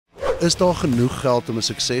is daar genoeg geld om 'n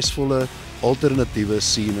suksesvolle alternatiewe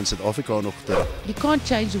scene in Suid-Afrika nog te... You can't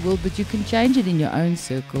change the world, but you can change it in your own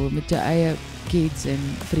circle, met jou eie kids en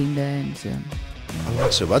vriende en so.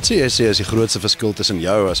 So wat sê jy as die grootste verskil tussen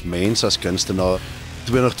jou as mens, as kunstenaar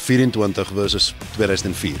 2024 versus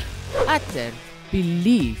 2004? Utter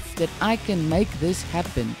belief that I can make this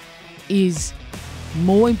happen is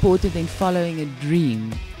more important than following a dream.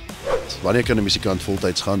 Wanneer kan 'n musikant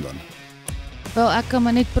voltyds gaan dan? Wel, ek kan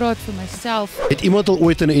maar net praat vir myself. Het iemand al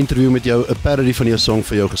ooit in 'n interview met jou 'n parodie van jou song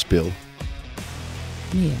vir jou gespeel?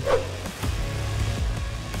 Nee.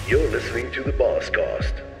 You're listening to the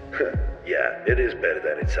Baascast. Yeah, it is better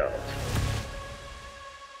than it sounds.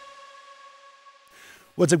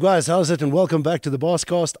 What's up, guys? How's it? And welcome back to the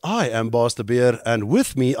Baascast. I am Baas de Beer, and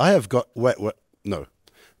with me I have got... Wait, no.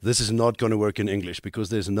 This is not going to work in English, because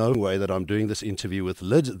there's no way that I'm doing this interview with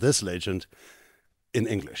this legend in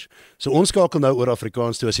English. So ons skakel nou oor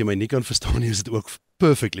Afrikaans toe. As jy my nie kan verstaan nie, is dit ook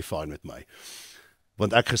perfectly fine met my.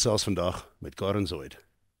 Want ek gesels vandag met Zoid.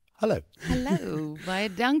 Hallo. Hallo, baie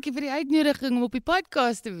dankie vir die uitnodiging om op die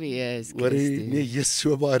podcast te wees. Nee, jy's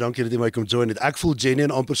so baie dankie dat jy my kom join het. Ek voel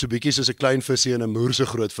genuine amper so bietjie soos 'n klein visie in 'n moer so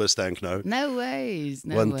groot vistank nou. No ways,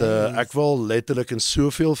 no Want ways. ek wil letterlik in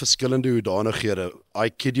soveel verskillende hoedanighede. I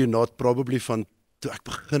kid you not, probably van toe ek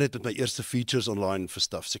begin het met my eerste features online vir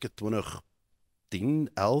stuff, seker 2010,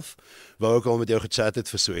 11, wou ek al met jou gechat het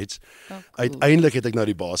vir so iets. Cool. Uiteindelik het ek nou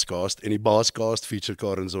die Baascast en die Baascast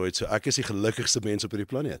feature Zoid, so ek is die gelukkigste mens op hierdie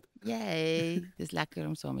planeet. Yay, dis lekker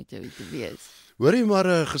om saam met jou te wees. Hoorie,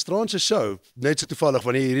 maar gisterand se show, net so toevallig,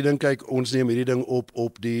 wanneer jy hierdie ding kyk, ons neem hierdie ding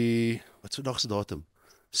op die, wat so dag se datum?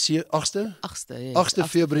 8ste? 8ste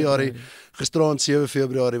Februarie. Gisterand 7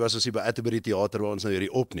 Februarie was ons hier by Atterbury Theater waar ons nou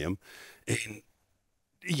hierdie opneem. En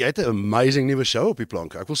jy het 'n amazing nuwe show op die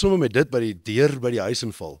plank. Ek wil sommer met dit by die deur by die huis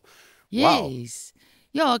inval. Wow. Yes.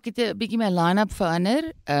 Ja, ek het 'n bietjie my line-up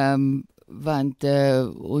verander, want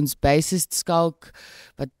ons bassist Stalk,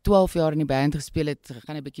 wat 12 jaar in die band gespeel het,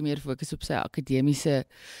 gaan 'n bietjie meer fokus op sy akademiese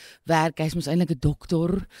werk. Hy's mos eintlik 'n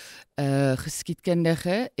dokter,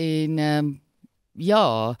 geskiedkundige en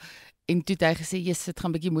ja, en toe het hy gesê, yes, dit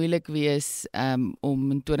gaan bietjie moeilik wees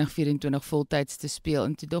om in 2024 voltyds te speel.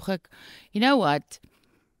 En toe dog ek, you know what,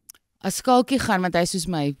 as Skalkie gaan, want hy is soos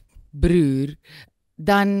my broer,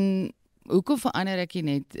 dan hoekom verander ek nie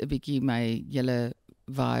net 'n bietjie my hele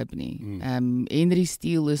vibe nie. Henry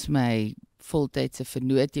Steele is my voltydse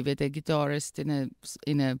vernoot, jy weet, 'n gitarist en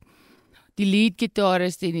 'n die lead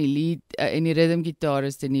gitarist en die rhythm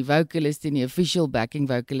gitarist en die vocalist en die official backing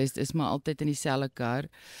vocalist is maar altyd in dieselfde kar.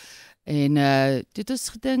 En toe het ons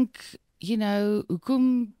gedink, you know,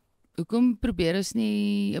 hoekom probeer ons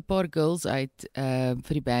nie 'n paar girls uit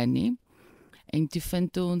vir die band nie? En toe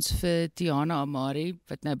vind ons vir Tiana Amari,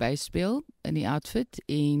 wat nou byspeel in die outfit,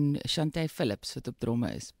 en Chantay Phillips, wat op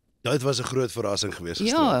dromme is. Dit was 'n groot verrassing geweest Ja.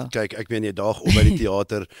 gisterand. Kyk, ek meen jy daag op by die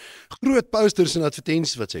teater, groot posters en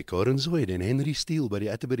advertensies wat sê Zoid en Henry Steele by die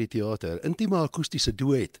Atterbury Theater, intieme akoestiese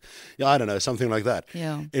duet. Ja, I don't know, something like that.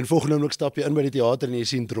 Ja. En volgende oomblik stap jy in by die teater en jy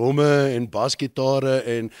sien dromme en basgitare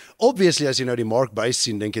en obviously as jy nou die Mark Bass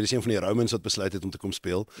sien, dink jy dis een van die Romans wat besluit het om te kom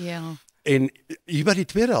speel. Ja. En hier by die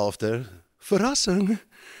tweede helfte, verrassing.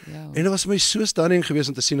 Ja. En dit was vir my so stunning geweest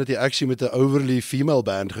om te sien dat jy actually met 'n overly female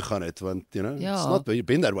band gegaan het, want you know, Ja. it's not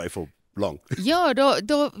been that way for long. Ja,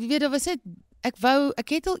 daar was net, ek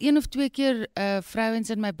het al 1 of 2 keer vrouens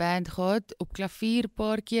in my band gehad, op klavier 'n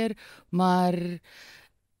paar keer, maar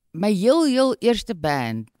my heel eerste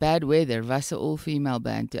band, Bad Weather, was 'n all-female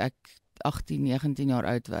band toe ek 18, 19 jaar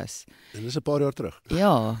oud was. En dis 'n paar jaar terug.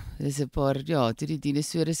 Ja, dis 'n paar, ja, toe die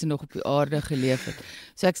dinosourusse nog op die aarde geleef het.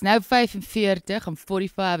 So ek's nou 45, I'm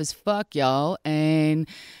 45 as fuck, y'all, en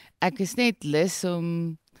ek is net lus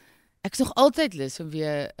om, ek is nog altyd lus om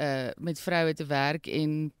weer met vroue te werk,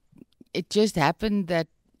 en it just happened that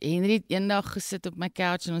Henry het eendag gesit op my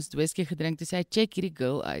couch en ons het whisky gedrink, toe sê hy, check hierdie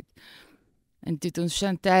girl uit. En toe het ons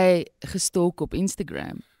Chantay gestalk op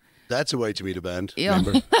Instagram. That's a way to meet a band, Ja.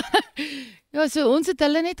 remember? Ja, so ons het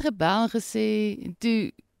hulle net gebel en gesê, en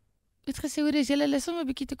toe het gesê, hoor, is julle lus om 'n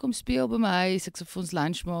bietjie te kom speel by my huis, ek sal vir ons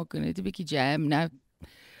lunch maak en net 'n bietjie jam, nou,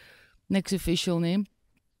 niks official nie.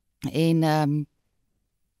 En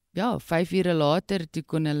ja, 5 ure later, toe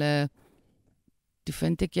kon hulle Toe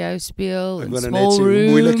Vind Ek Jou speel, Ek in wil net small sê, hoe room.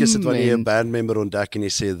 moeilik is dit wanneer jy 'n en- bandmember ontdek en jy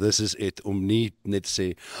sê, this is it, om nie net te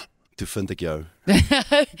sê, toe vind ek jou.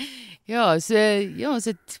 Ja, so, ja, ons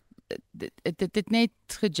het net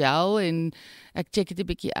gegel en ek check dit 'n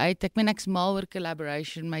bietjie uit. Ek meen ek's mal oor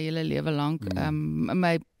collaboration my hele lewe lank. In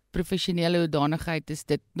my professionele hoedanigheid is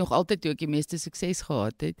dit nog altyd hoe ek die meeste sukses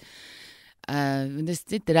gehad het. Dis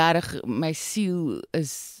net regtig, my siel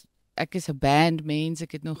is, ek is 'n bandmens,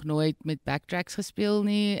 ek het nog nooit met backtracks gespeel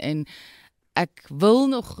nie en ek wil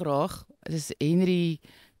nog graag, dis Henry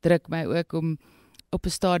druk my ook om op 'n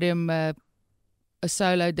stadium 'n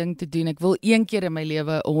solo ding te doen. Ek wil een keer in my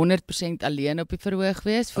lewe 100% alleen op die verhoog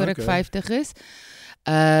wees voor ek 50 is.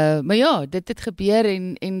 Maar ja, dit het gebeur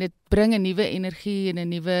en dit bring 'n nuwe energie en 'n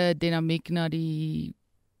nuwe dinamiek na die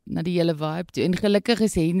hele vibe toe. En gelukkig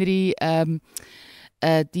is Henry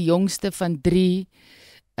die jongste van 3.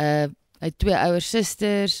 Hy het 2 ouer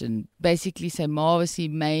susters en basically sy ma was die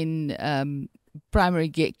main primary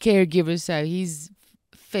caregiver, so he's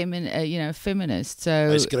feminist. So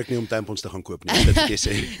Hy skrik nie om tampons te gaan koop nie, dit ek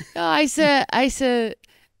sê. ja, hy's 'n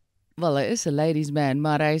wel, hy is 'n ladies man,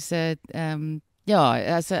 maar hy's 'n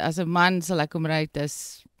ja, as 'n man sal ek hom rate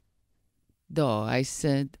as hy's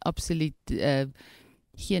absoluut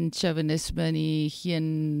geen chauvinisme nie,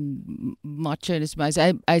 geen machoisme.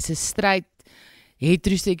 Hy's 'n straight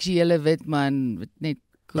heteroseksuele wit man wat net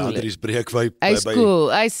cool. Boundaries breek by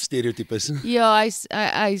cool. stereotypes. Ja, hy's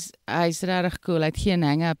regtig cool. Hy het geen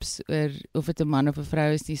hang-ups oor of dit 'n man of 'n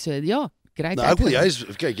vrou is nie. So ja, great. Nou, ek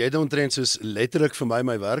wil kyk, jy het omtrent soos letterlik vir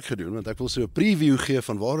my werk gedoen, want ek wil so 'n preview gee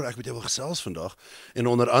van waaroor ek met jou wil gesels vandag. En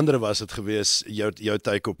onder andere was dit gewees jou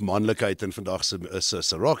take op manlikheid in vandag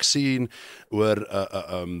se rock scene, oor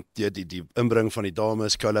die inbring van die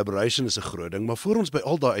dames, collaboration is 'n groot ding, maar voor ons by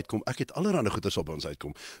al daai uitkom, ek het allerlei goeders op ons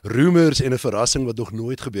uitkom. Rumors en 'n verrassing wat nog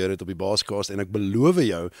nooit gebeur het op die Baascast, en ek beloof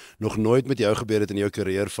jou, nog nooit met jou gebeur het in jou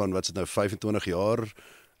karier van, wat is dit nou, 25 jaar,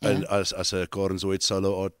 as 'n Karen Zoid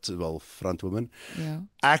solo art, wel, frontwoman. Ja.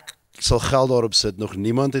 Ek sal geld daarop sit, nog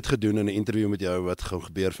niemand het gedoen in 'n interview met jou wat gaan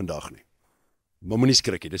gebeur vandag nie. Maar moenie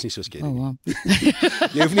skrik nie, dis nie so skerry nie. Wow.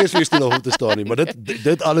 Jy hoef nie eens vir jou op te staan nie, maar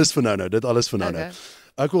dit alles vir nou. Okay.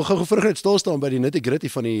 Ek wil gou vinnig net stil staan by die nitty-gritty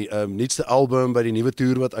van die nuutste album, by die nuwe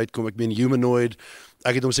toer wat uitkom. Ek meen Humanoid.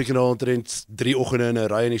 Ek het hom seker nou omtrent 3 oggende in 'n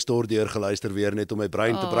ry in die store deur geluister weer net om my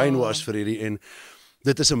brein te brainwash vir hierdie, en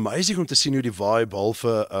dit is amazing om te sien hoe die vibe,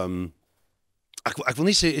 behalwe ek wil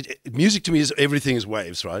nie sê, music to me is everything is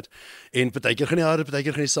waves, right? En partykeer gaan die harde,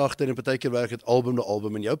 partykeer gaan die sagte, en partykeer werk het album na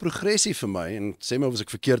album, en jou progressie vir my, en sê my was ek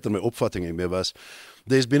verkeerd in my opvatting en mee was,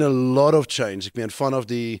 there's been a lot of change. Ek meen vanaf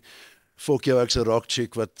die fuck jou ek's 'n rock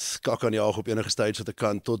chick wat kak aan jaag op enige stage wat ek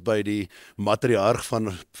kan, tot by die matriarg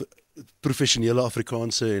van professionele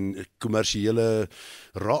Afrikaanse en kommersiële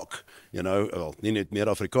rock, wel, nie net meer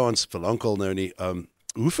Afrikaans vir lankal nou nie.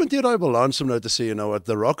 Hoe vind jy daai balans om nou te sê, what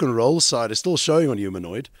the rock and roll side is still showing on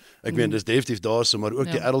Humanoid? Ek meen, dis definitief daar so, maar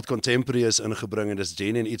ook die adult contemporary is ingebring, en dis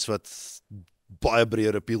genuine iets wat baie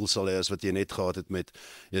breër appeal sal hê as wat jy net gehad het met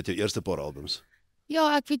jou eerste paar albums.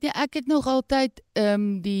 Ja, ek weet nie, ek het nog altyd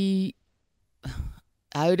die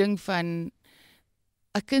houding van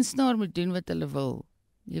 'n kunstenaar moet doen wat hulle wil.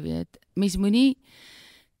 Jy weet, mens moenie,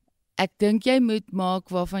 ek dink jy moet maak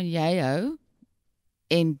waarvan jy hou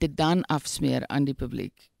en dit dan afsmeer aan die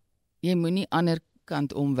publiek. Jy moenie ander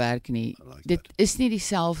kant omwerk nie. Dit is nie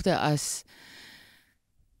dieselfde as,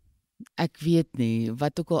 ek weet nie,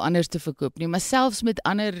 wat ook al anders te verkoop nie, maar selfs met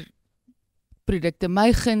ander produkte,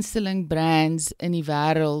 my gunsteling brands in die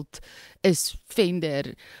wêreld is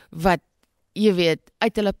Verder, wat, jy weet,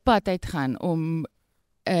 uit hulle pad uitgaan om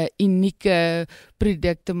 'n unieke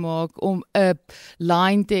produk te maak, om 'n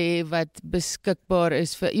line te hê wat beskikbaar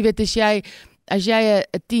is vir, jy weet, as jy 'n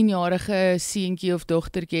 10-jarige seentjie of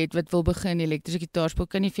dogtertjie het wat wil begin elektriese gitaar speel,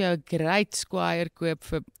 kan jy vir jou 'n great Squire koop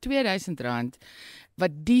vir R2000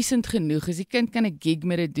 wat decent genoeg is. Die kind kan 'n gig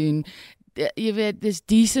met dit doen. Jy weet, dis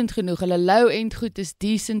decent genoeg. Hulle low-end goed is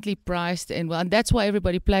decently priced, and that's why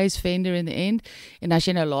everybody plays Fender in the end. En as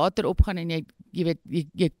jy nou later opgaan en jy weet,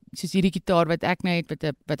 jy soos hierdie gitaar wat ek nou het,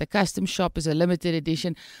 wat 'n custom shop is, 'n limited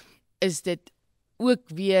edition, is dit ook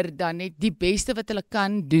weer dan net die beste wat hulle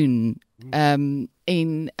kan doen.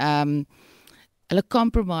 Hulle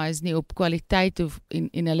compromise nie op kwaliteit of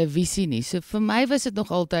in hulle visie nie. So vir my was dit nog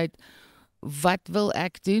altyd, wat wil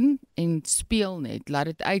ek doen, en speel net, laat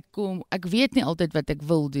dit uitkom. Ek weet nie altyd wat ek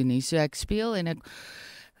wil doen nie, so ek speel en ek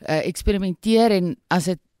eksperimenteer, en as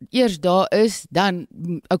dit eers daar is, dan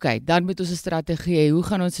moet ons 'n strategie hê. Hoe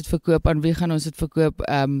gaan ons dit verkoop, aan wie gaan ons dit verkoop,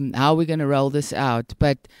 how are we gonna roll this out?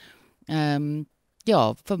 But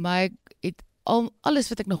ja, vir my het alles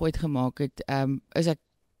wat ek nog ooit gemaak het, is ek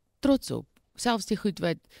trots op. Selfs die goed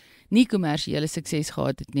wat nie kommersiële sukses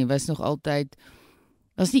gehad het nie, was nog altyd,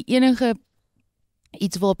 was nie enige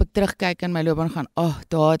iets waarop ek terugkyk in my loopbaan gaan,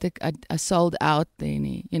 daar het ek I sold out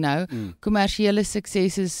nie, Kommersiële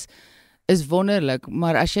sukses is wonderlik,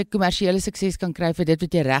 maar as jy kommersiële sukses kan kry vir dit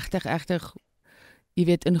wat jy regtig, jy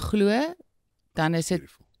weet, in glo, dan is dit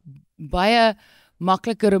baie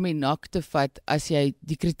makliker om die nak te vat as jy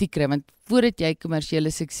die kritiek kry, want voordat jy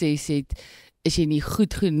kommersiële sukses het, is jy nie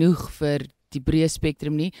goed genoeg vir die breë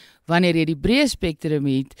spektrum nie. Wanneer jy die breë spektrum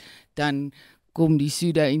het, dan kom die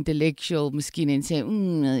pseudo-intellectual miskien en sê,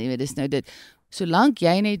 jy weet, dis nou dit. Solank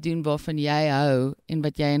jy net doen waarvan jy hou en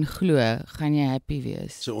wat jy in glo, gaan jy happy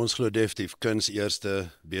wees. So ons glo definitief, kuns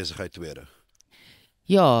eerste, besigheid tweede.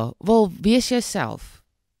 Ja, wel, wees jouself.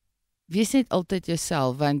 Wees net altyd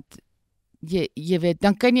jouself, want jy weet,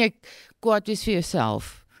 dan kan jy kwaad wees vir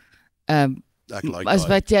jouself. Ek like As daai.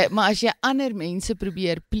 wat jy, maar as jy ander mense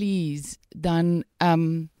probeer please, dan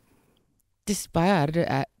dis baie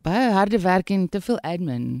harde werk en te veel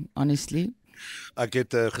admin, honestly. Ek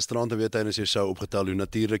het gisterand weer tydens jou show opgetel hoe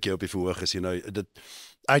natuurlik jy op die verhoog is.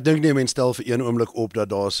 Ek dink nie mense stel vir een oomblik op dat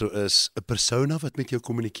daar so is 'n persona wat met jou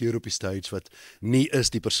kommunikeer op die stage wat nie is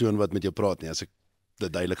die persoon wat met jou praat nie, as ek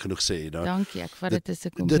dit duidelik genoeg sê. Dankie, ek vat dit as 'n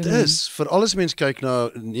Dit kompliment. is, veral as mens kyk na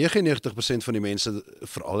 99% van die mense,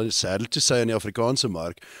 veral sadly to say in die Afrikaanse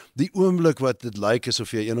mark, die oomblik wat dit lyk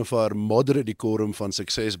asof jy een of haar modere decorum van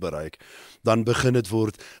sukses bereik, dan begin dit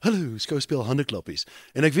word, hallo, skouspel, handeklappies.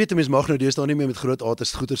 En ek weet 'n mens mag nou deesdae nie meer met groot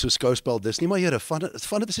artists goeie so skouspel dis nie, maar Here, van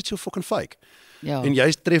dit is dit so fucking fake. Ja. En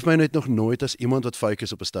jy tref my net nog nooit as iemand wat fake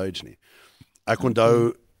is op 'n stage nie. Ek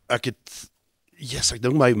onthou, ek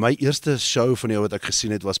dink my eerste show van jou wat ek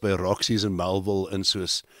gesien het was by Roxy's in Melville in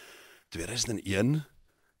soos 2001,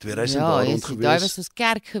 2000 daar rond gewees. Daai was ons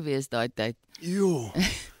kerk gewees daai tyd. Jo.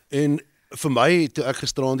 En vir my, toe ek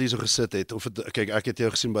gisterand hier so gesit het, kyk, ek het jou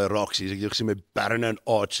gesien by Roxy's, ek het jou gesien by Baron and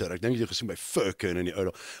Archer, ek dink ek het jou gesien by Firkin in die ou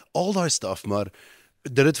dae, al daai stuff, maar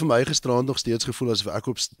dit het vir my gisterand nog steeds gevoel asof ek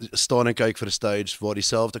op staan en kyk vir 'n stage waar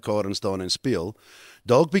dieselfde Karen staan en speel.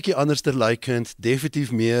 Dalk bietjie anderster lykend,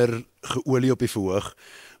 definitief meer geolie op die verhoog,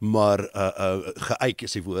 maar geëik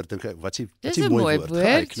is die woord, dink ek. Wat is die mooi woord?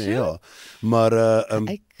 Geëik, nee, ja. Maar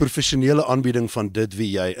professionele aanbieding van dit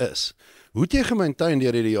wie jy is. Hoe het jy gemaintain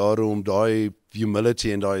deur die jare om daai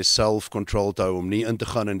humility en daai self-control te hou, om nie in te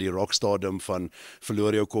gaan in die rockstardom van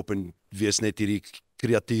verloor jou kop en wees net hierdie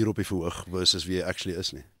kreatuur op die verhoog versus wie jy actually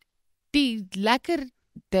is nie? Die lekker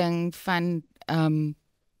ding van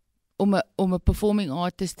om 'n performing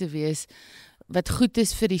artist te wees wat goed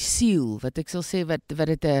is vir die siel, wat ek sal sê wat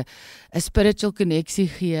dit 'n spiritual connectie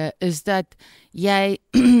gee, is dat jy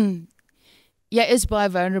jy is baie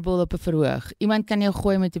vulnerable op 'n verhoog. Iemand kan jou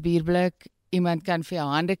gooi met 'n bierblik, iemand kan vir jou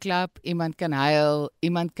hande klap, iemand kan huil,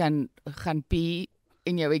 iemand kan gaan pee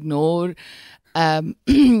en jou ignore.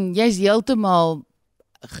 Jy's heeltemal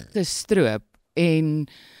gestroop en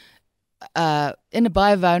in 'n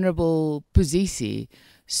baie vulnerable posisie.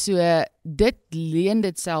 So dit leen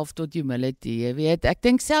dit self tot humility, jy weet. Ek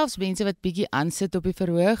dink selfs mense wat bietjie aansit op die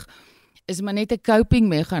verhoog is maar net 'n coping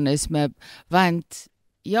meganisme, want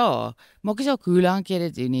ja, maak nie saak hoe lank jy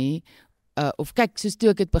dit doen nie, of kyk, soos toe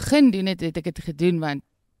ek het begin doen het ek dit gedoen want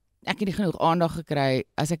ek het nie genoeg aandag gekry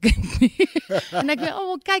as 'n kind nie. En ek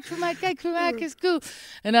weet, kyk vir my, ek is cool.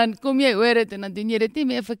 En dan kom jy oor dit en dan doen jy dit nie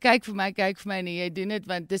meer vir kyk vir my nie, jy doen dit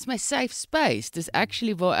want dis my safe space. Dis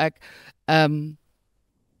actually waar ek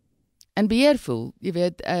in beheer voel. Jy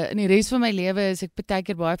weet, in die res van my lewe is ek baie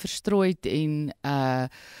keer baie verstrooid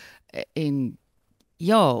en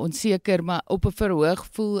ja, onseker, maar op 'n verhoog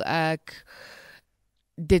voel ek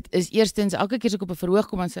dit is eerstens, elke keer as ek op 'n verhoog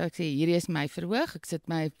kom, dan sê ek hierdie is my verhoog, ek sit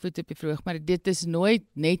my voet op die verhoog, maar dit is nooit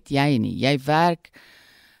net jy nie. Jy werk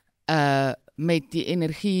met die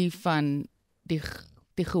energie van die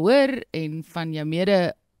gehoor en van jou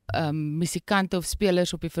mede musikante of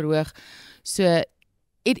spelers op die verhoog. So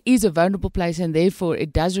it is a vulnerable place and therefore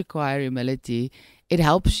it does require humility. It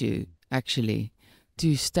helps you actually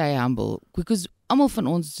to stay humble, because almal van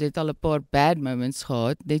ons het al 'n paar bad moments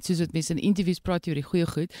gehad, net soos wat mense in interviews praat oor die goeie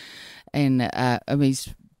goed, en 'n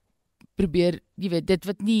mens probeer, jy weet, dit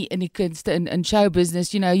wat nie in die kunste, in show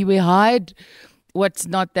business, you know, we hide what's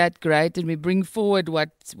not that great and we bring forward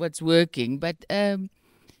what's working, but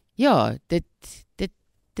ja, dit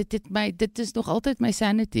is nog altyd my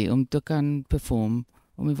sanity om te kan perform,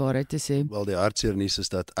 om die waarheid te sê. Wel, die hartseer nuus is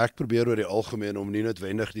dat ek probeer oor die algemeen om nie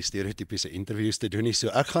noodwendig die stereotypiese interviews te doen nie, so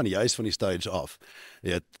ek gaan juist van die stage af.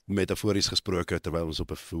 Jy het metafories gesproke terwyl ons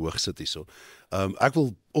op 'n verhoog sit hierso. Ek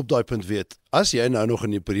wil op daai punt weet, as jy nou nog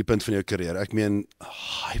in die punt van jou karier, ek meen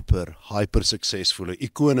hyper suksesvolle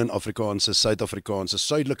ikoon in Afrikaanse, Suid-Afrikaanse,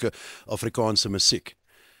 suidelike Afrikaanse musiek,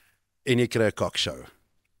 en jy kry 'n kakshow.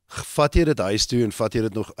 Vat jy dit huis toe en vat jy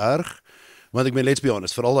dit nog erg? Want ek meen, let's be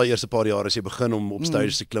honest, veral daai eerste paar jaar as jy begin om op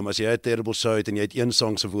stage te klim, as jy 'n terrible show het en jy het een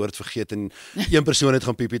song se woord vergeet en een persoon het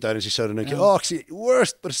gaan piepie tydens die show, dan dink jy, ek sien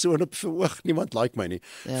worst persoon op verhoog, niemand like my nie.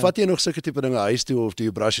 Vat jy nog sulke tipe dinge huis toe of do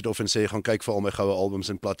you brush it off en sê, gaan kyk vir al my goue albums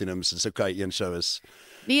en platinums, dis okay, een show is...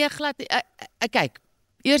 Nee, glad nie. Kyk,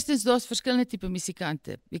 eerstens, daar's verskillende tipe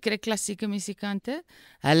musikante. Jy kry klassieke musikante,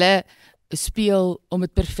 hulle speel om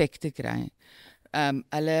dit perfek te kry.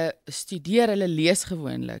 Hulle studeer, hulle lees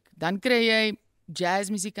gewoonlik. Dan kry jy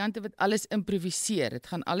jazzmusikante wat alles improviseer. Dit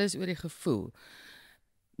gaan alles oor die gevoel.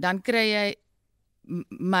 Dan kry jy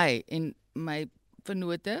my en my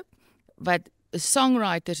vennote wat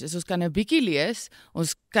songwriters is. Ons kan 'n bietjie lees,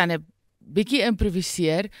 ons kan 'n bietjie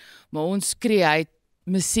improviseer, maar ons create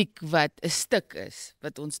musiek wat 'n stuk is,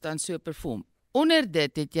 wat ons dan so perform. Onder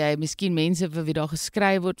dit het jy miskien mense vir wie daar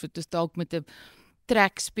geskryf word, wat dalk met 'n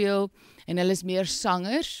track speel, en hulle is meer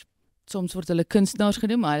sangers. Soms word hulle kunstenaars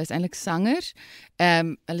genoem, maar hulle is eintlik sangers.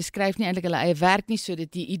 Hulle skryf nie eintlik hulle eie werk nie, so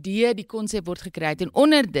dat die idee, die konsep word gekry. En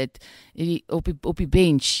onder dit, op die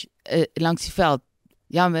bench, langs die veld,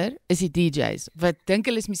 jammer, is die DJs, wat dink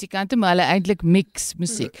hulle is musikante, maar hulle eintlik mix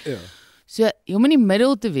musiek. So, om in die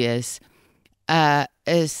middel te wees,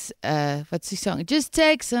 is, what's die song? Just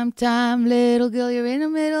take some time, little girl, you're in the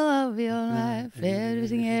middle of your life.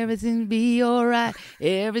 Everything be alright.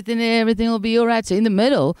 Everything will be alright. So in the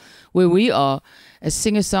middle, where we are, as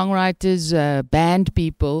singer-songwriters, band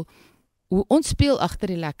people, ons speel agter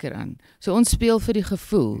die lekker aan. So ons speel vir die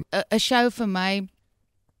gevoel. 'n Show vir my,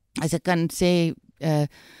 as ek kan sê,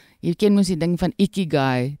 jy ken mos die ding van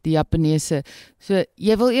Ikigai, die Japaneese. So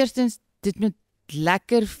jy wil eerstens, dit moet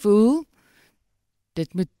lekker voel,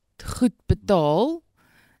 dit moet goed betaal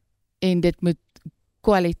en dit moet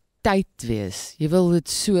kwaliteit wees. Jy wil dit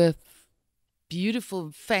so beautiful,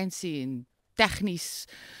 fancy en tegnies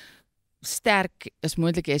sterk as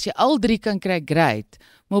moontlik is. As jy al drie kan kry, great.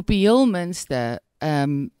 Maar op die heel minste,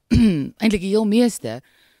 eintlik die heel meeste,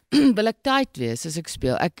 wil ek tight wees as ek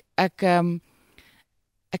speel. Ek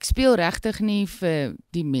speel regtig nie vir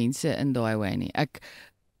die mense in daai way nie.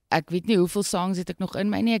 Ek weet nie hoeveel songs het ek nog in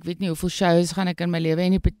my nie, ek weet nie hoeveel shows gaan ek in my lewe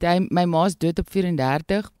en die party, my ma's dood op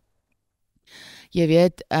 34. Jy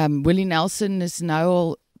weet, Willie Nelson is nou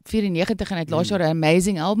al 94 en hy het laas jaar 'n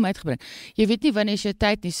amazing album uitgebring. Jy weet nie wanneer is jou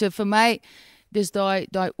tyd nie. So vir my, dis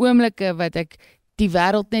daai oomblikke wat ek die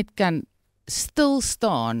wêreld net kan stil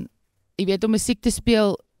staan. Jy weet, om musiek te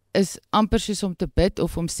speel is amper soos om te bid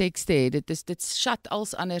of om seks te hê. Dit shut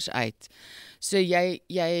als anders uit. So jy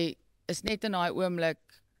is net in daai oomblik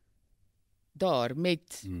daar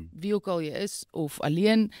met wie ook al jy is of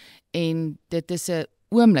alleen, en dit is 'n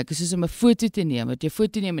oomblik, dit is soos om 'n foto te neem, wat jy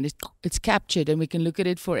foto neem en it's captured and we can look at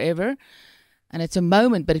it forever and it's a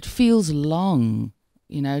moment but it feels long,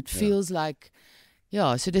 you know, it feels like,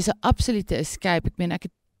 so dis 'n absolute escape. Ek meen, ek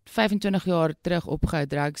het 25 jaar terug opgehou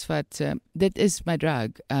drugs vat, so dit is my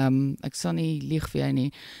drug. Ek sal nie lieg vir jou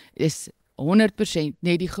nie, is 100%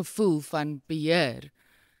 net die gevoel van beheer,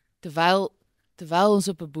 terwyl ons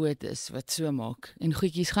op 'n boot is wat so maak, en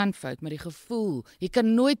goedjies gaan fout, maar die gevoel, jy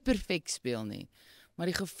kan nooit perfek speel nie, maar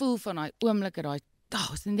die gevoel van daai oomblikke,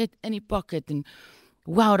 is net in die pocket, en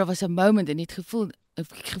wow, daar was 'n moment, en ek gevoel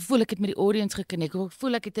ek het met die audience gekonnect, of ek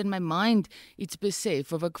voel ek het in my mind iets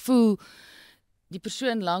besef, of ek voel, die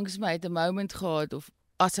persoon langs my het 'n moment gehad, of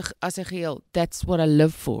as 'n geheel, that's what I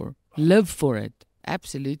live for it,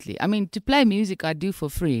 absolutely. I mean, to play music I do for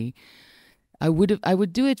free, I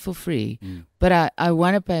would do it for free, but I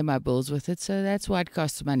want to pay my bills with it, so that's why it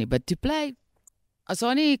costs money. But to play, as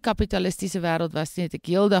daar nie kapitalistiese wêreld was nie, het ek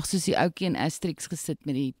heeldag soos die ouetjie in Asterix gesit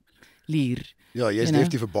met die lier. Ja, jy is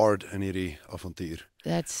definitief 'n bard in hierdie avontuur.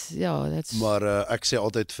 That's Maar ek sê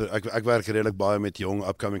altyd ek werk redelik baie met jong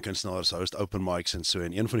upcoming kunstenaars, host open mics en so,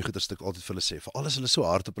 en een van die goeie stuk altyd vir hulle sê, vir alles hulle so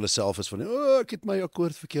hard op hulle self is van, ek het my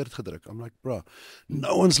akkoord verkeerd gedruk. I'm like, bro,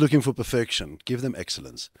 no one's looking for perfection. Give them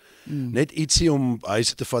excellence. Net ietsie om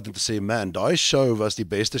huis te vat en te sê, man, daai show was die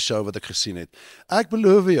beste show wat ek gesien het. Ek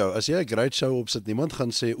beloof jou, as jy 'n great show opsit, niemand gaan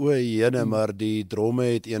sê, jene, maar die dromme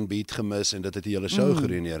het een beat gemis en dit het die hele show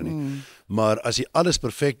geruïneer nie. Maar as jy alles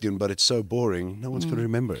perfect doen, but it's so boring, no one's gonna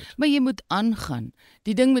remember it. Maar jy moet aangaan.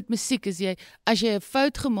 Die ding met musiek is as jy 'n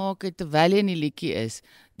fout gemaak het terwyl jy in die liedjie is,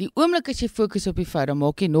 die oomblik as jy fokus op die fout, dan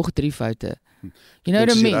maak jy nog 3 foute. You know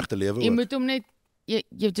what I mean? Jy moet hom net, jy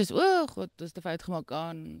just, God, dis 'n fout gemaak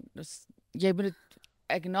aan. Jy moet dit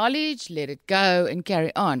acknowledge, let it go and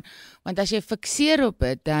carry on. Want as jy fikseer op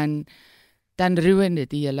dit, dan ruïn dit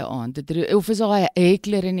die hele aand. Of as daar 'n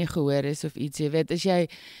hekler in die gehoor is of iets, jy weet, as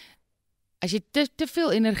jy te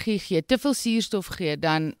veel energie gee, te veel suurstof gee,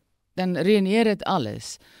 dan ruïneer dit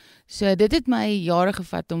alles. So dit het my jare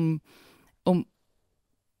gevat om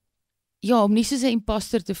ja, om nie soos 'n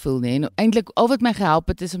imposter te voel nie. En eintlik al wat my gehelp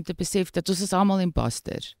het is om te besef dat ons is almal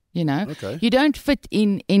imposters, you know. Okay. You don't fit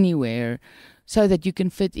in anywhere so that you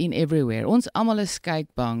can fit in everywhere. Ons almal is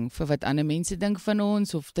skeidbang vir wat ander mense dink van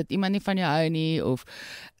ons of dat iemand nie van jou hou nie of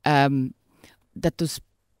dat ons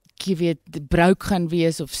jy weet brouk gaan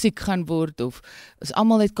wees of siek gaan word of ons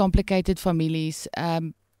almal het complicated families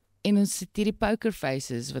en ons het hierdie poker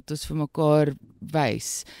faces wat ons vir mekaar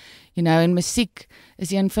wys. You know, en musiek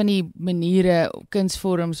is een van die maniere,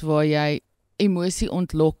 kunsvorms waar jy emosie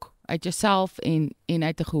ontlok uit jouself en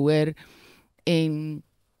uit 'n gehoor en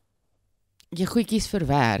jy goedjies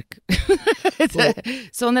verwerk.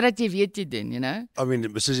 Sonder dat jy weet jy doen, you know? I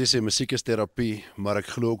mean, soos jy sê, musiek is terapie, maar ek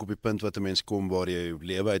glo ook op die punt wat 'n mens kom waar jy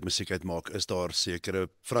lewe uit musiek uitmaak, is daar sekere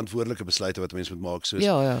verantwoordelike besluite wat 'n mens moet maak, soos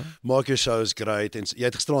Ja. maak jou shows great, en jy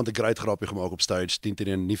het gisteraand 'n great grappie gemaak op stage,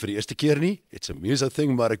 10-1 nie vir die eerste keer nie, it's a music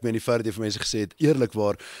thing, maar ek meen die feit dat jy vir mense gesê het,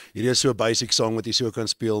 eerlikwaar, hierdie is so 'n basic song wat jy so kan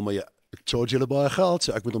speel, maar jy charge julle baie geld,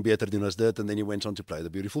 so ek moet hom beter doen as dit, and then you went on to play the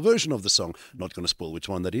beautiful version of the song, not going to spoil which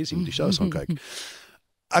one that is, jy moet die shows gaan kyk.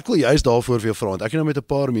 Ek wil juist daarvoor vir jou vra, want ek het nou met 'n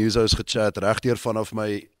paar musos gechat, regdeur vanaf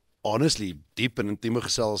my, honestly, diep en intieme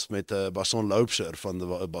gesels met Bason Loubser van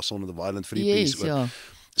the Bason of the Violent Free Peace, Ja.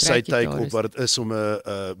 sy take op wat dit is om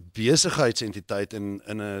 'n besigheidsentiteit in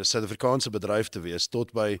 'n Suid-Afrikaanse bedryf te wees,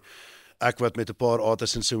 tot by ek wat met 'n paar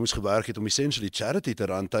artists en so moes gewerk het om essentially charity te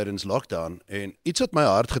run tydens lockdown, en iets wat my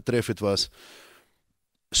hart getref het was,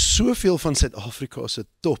 soveel van Suid-Afrika se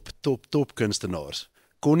top kunstenaars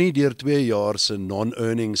kon nie deur 2 jaar se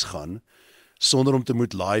non-earnings gaan, sonder om te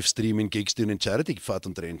moet livestream en gigs doen en charity vat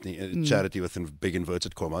omtrent nie, charity within big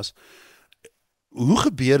inverted commas. Hoe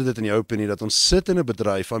gebeur dit in jou opinie dat ons sit in 'n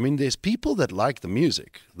bedryf, I mean there's people that like the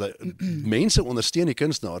music, mense ondersteun die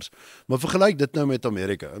kunstenaars, maar vergelyk dit nou met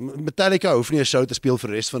Amerika. Metallica hoef nie 'n show te speel vir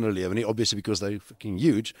die res van hulle lewe nie, obviously because they're fucking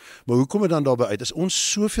huge, maar hoe kom dit dan daarby uit? Is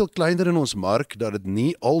ons soveel kleiner in ons mark dat dit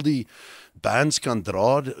nie al die bands kan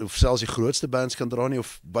dra, of selfs die grootste bands kan dra nie,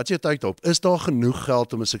 of wat jy tyd op, is daar genoeg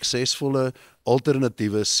geld om 'n suksesvolle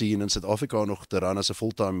alternatiewe scene in Suid-Afrika nog te run as 'n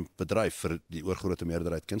fulltime bedryf vir die oorgrootste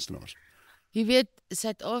meerderheid kunstenaars? Jy weet,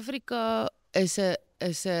 Suid-Afrika is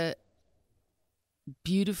 'n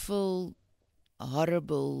beautiful,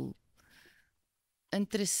 horrible,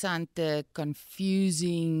 interessante,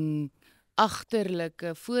 confusing,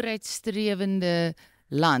 agterlike, vooruitstrewende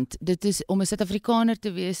land. Dit is om 'n Suid-Afrikaner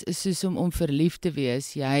te wees is soos om verlief te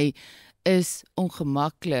wees. Jy is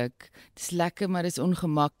ongemaklik. Dit is lekker, maar dit is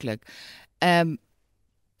ongemaklik. En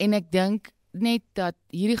ek dink net dat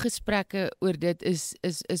hierdie gesprekke oor dit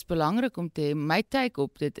is belangrik om te hê. My take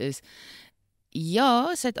op dit is,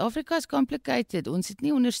 ja, Suid-Afrika is complicated. Ons het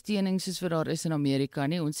nie ondersteuning soos wat daar is in Amerika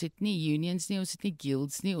nie. Ons het nie unions nie, ons het nie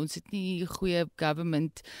guilds nie, ons het nie goeie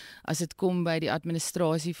government as dit kom by die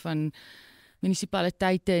administrasie van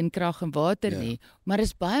munisipaliteite en krag en water nie. Maar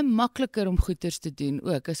is baie makliker om goeders te doen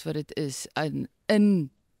ook as wat dit is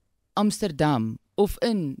in Amsterdam of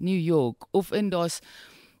in New York of in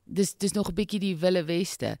dis nog 'n bietjie die Wille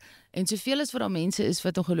Weste. En soveel as wat daar mense is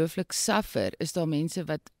wat ongelooflik suffer, is daar mense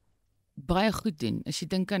wat baie goed doen. As jy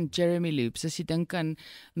dink aan Jeremy Loops, as jy dink aan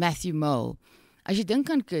Matthew Mole, as jy dink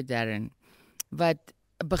aan Kurt Darren, wat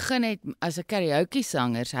begin het as 'n karaoke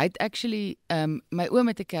sanger. Hy het actually my oom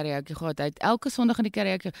het 'n karaoke gehad. Hy het elke Sondag in die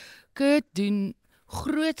karaoke. Kurt doen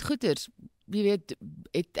groot goeders. Jy weet,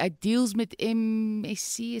 hy deals met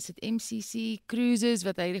MSC, is dit MCC cruises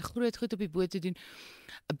wat hy die groot goed op die boot te doen.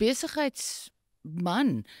 'n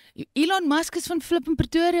Besigheidsman. Elon Musk is van flip in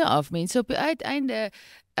Pretoria af. Mense op die uiteinde,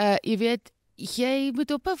 jy weet, jy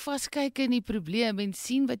moet ophou vaskyk in die probleem en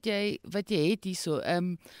sien wat jy het hierso.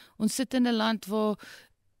 Ons sit in 'n land waar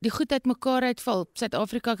die goed uit mekaar uitval.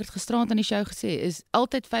 Suid-Afrika, ek het gisterand aan die show gesê, is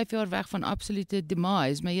altyd 5 jaar weg van absolute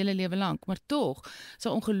demise, my hele lewe lank, maar tog,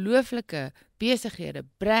 so ongelooflike besighede,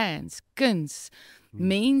 brands, kuns,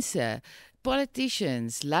 mense,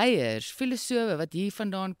 politicians, leiers, filosofe wat hier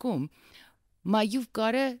vandaan kom, maar you've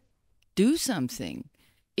got to do something.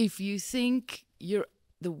 If you think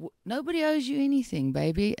nobody owes you anything,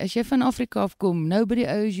 baby. As jy van Afrika afkom, nobody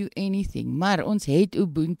owes you anything. Maar ons het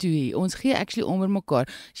Ubuntu hier. Ons gee actually om mekaar.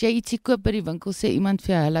 As jy ietsie koop by die winkel, sê iemand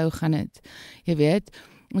vir jou, hallo, gaan dit? Jy weet,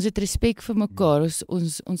 ons het respek vir mekaar.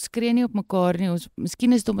 Ons skree nie op mekaar nie.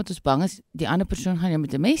 Miskien is dit omdat ons bang is, die ander persoon gaan jou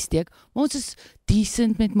met 'n mes steek, maar ons is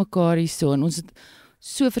decent met mekaar hierso. En ons het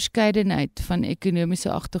so verskeidenheid van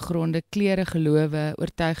ekonomiese agtergronde, kleure, gelowe,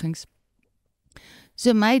 oortuigings.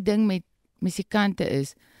 So my ding met musikante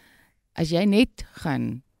is, as jy net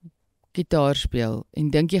gaan gitaar speel en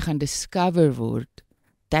dink jy gaan discover word,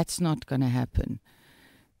 that's not gonna happen.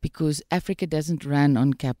 Because Africa doesn't run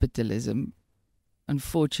on capitalism.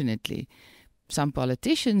 unfortunately. Some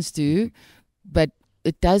politicians do, but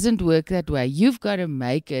it doesn't work that way. You've got to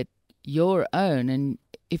make it your own, and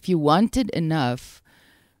if you want it enough,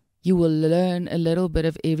 you will learn a little bit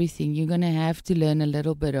of everything. You're going to have to learn a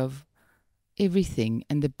little bit of everything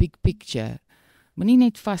and the big picture. Moenie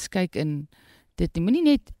net vaskyk in dit nie. Moenie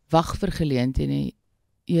net wag vir geleenthede nie.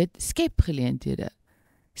 Jy weet, skep geleenthede.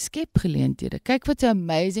 Skep geleenthede. Kyk wat 'n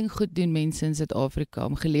amazing goed doen mense in Suid-Afrika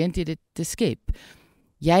om geleenthede te skep.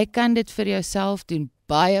 Jy kan dit vir jouself doen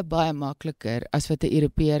baie makliker as wat 'n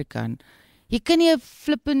Europeër kan. Jy kan nie 'n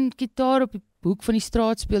flippin gitaar op die hoek van die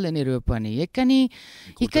straat speel in Europa nie. Jy kan nie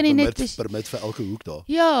net permit vir elke hoek daar.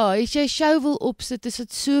 Ja, as jy 'n show wil opsit, is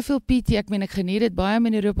dit soveel PT. Ek meen ek geniet dit baie om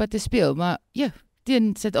in Europa te speel, maar ja,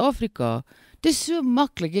 teen Suid-Afrika, dis so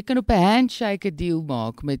maklik. Jy kan op 'n handshake 'n deal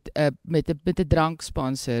maak met 'n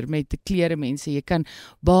dranksponsor, met klere mense. Jy kan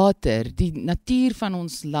bater. Die natuur van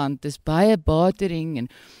ons land is baie batering en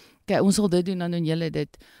kyk, ons sal dit doen, dan doen julle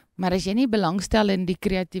dit. Maar as jy nie belangstel in die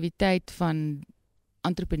kreatiwiteit van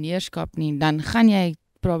entrepreneurskap nie, dan gaan jy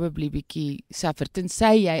probably bietjie suffer,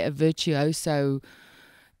 tensy jy 'n virtuoso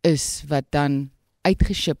is wat dan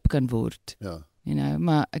uitgeship kan word. Ja. You know,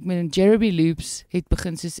 maar ek meen Jeremy Loops het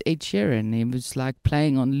begin soos Ed Sheeran. He was like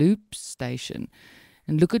playing on loop station.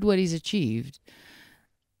 And look at what he's achieved.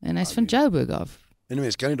 En hy's van Joburg af.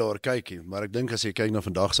 Anyways, kan nie daar kyk nie, maar ek dink as jy kyk na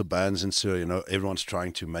vandag se bands en so, you know, everyone's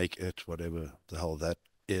trying to make it, whatever the hell that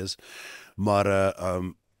is. Maar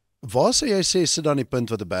waar sê jy sit dan die punt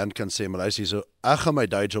wat 'n band kan sê, maar luister so, ek gaan my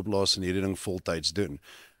day job los en hierdie ding voltyds doen.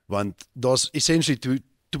 Want daar's essentially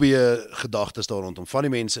twee gedagtes daar rondom. Van die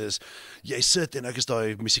mense is, jy sit en ek is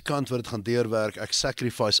daai musikant wat dit gaan deurwerk, ek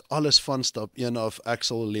sacrifice alles van stap 1 af, ek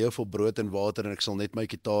sal leef op brood en water en ek sal net my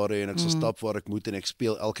gitaar hê en ek sal stap waar ek moet en ek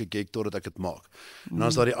speel elke gig totdat ek dit maak. En dan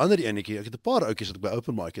is daar die ander enetjie, ek het 'n paar ouetjies wat ek by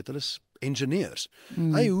open mic het, hulle is engineers.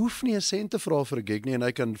 Hy hoef nie 'n sent te vra vir 'n gig nie en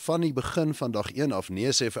hy kan van die begin van dag 1 af nee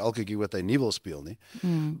sê vir elke gig wat hy nie wil speel nie.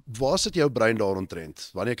 Waar sit jou brein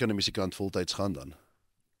daaromtrent? Wanneer kan 'n musikant voltyds gaan dan?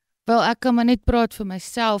 Wel, ek kan maar net praat vir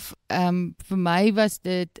myself. Vir my was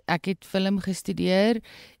dit, ek het film gestudeer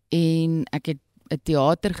en ek het 'n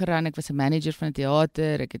teater geran, ek was 'n manager van 'n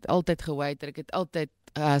teater, ek het altyd gewaiter, ek het altyd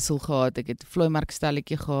hustle gehad, ek het 'n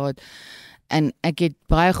vlooimarkstelletjie gehad en ek het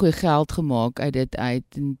baie goeie geld gemaak uit dit uit.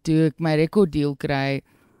 En toe ek my rekorddeal kry,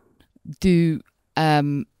 jy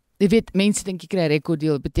weet, mense dink jy kry 'n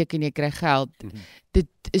rekorddeal, beteken jy kry geld. Dit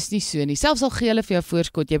is nie so nie. Selfs al gee hulle vir jou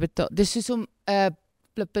voorskot, jy betaal, dis soos om 'n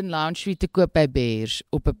flippin lounge suite te koop by Beers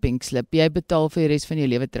op 'n pink slip. Jy betaal vir die res van jou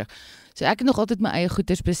lewe terug. So ek het nog altyd my eie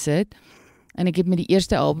goederes besit en ek het met die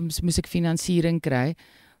eerste albums moes ek finansiering kry,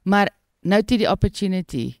 maar nou het jy die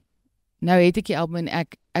opportunity. Nou het ek die album en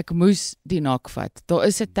ek moes die nak vat. Daar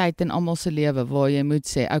is 'n tyd in almal se lewe waar jy moet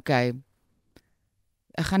sê, okay,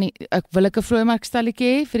 ek wil 'n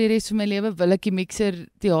vlooimarkstelletjie hê vir die res van my lewe, wil ek die mixer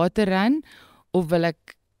teater ran of wil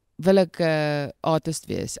ek 'n artist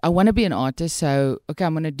wees. I want to be an artist, so okay,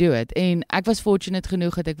 I'm going to do it. En ek was fortunate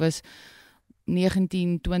genoeg dat ek was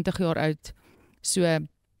 19, 20 jaar oud. So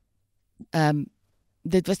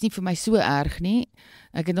dit was nie vir my so erg nie.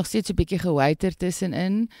 Ek het nog steeds 'n bietjie gewaiter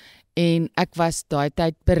tussenin en ek was daai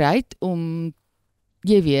tyd bereid om,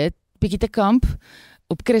 jy weet, bietjie te kamp,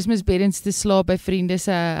 op Kersfeesbeddens te slaap by vriende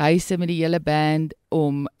se huise met die hele band,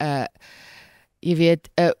 om jy weet,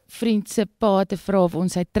 'n vriend se pa te vra of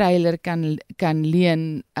ons sy trailer kan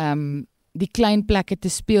leen, die klein plekke te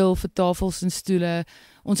speel vir tafels en stoele.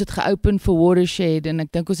 Ons het geopen vir Watershed en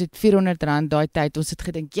ek dink ons het R400 daai tyd. Ons het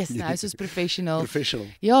gedink, yes, nou is ons professional.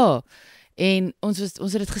 Ja, en ons het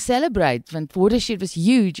dit gecelebrate, want Watershed was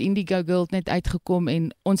huge. Indigo Girl het net uitgekom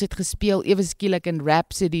en ons het gespeel ewe skielik in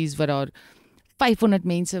Rhapsodies waar daar 500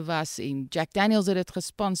 mense was en Jack Daniels het dit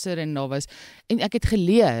gesponsor en ek het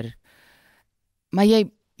geleer. Maar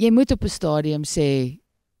jy moet op 'n stadium sê,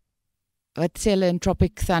 wat sê hulle in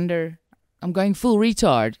Tropic Thunder, I'm going full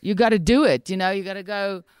retard. You got to do it, you know, you got to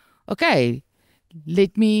go, okay,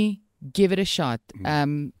 let me give it a shot.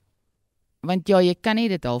 Want ja, jy kan nie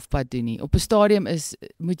dit halfpad doen nie. Op 'n stadium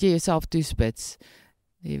moet jy jouself toespits,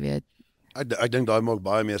 jy weet. Ek dink daai maak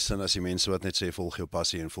baie meer sin as die mense wat net sê, volg jou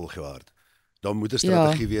passie en volg jou hart. Daar moet 'n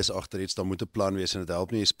strategie wees agter iets, daar moet 'n plan wees en dit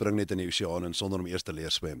help nie, jy spring net in die oseaan en sonder om eers te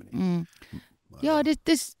leer swem nie. Ja, dit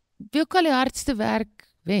is, wie kan die hardste werk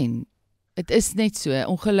wen? Het is net so,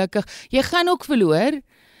 ongelukkig. Jy gaan ook verloor.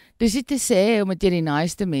 Dis nie te sê, omdat jy die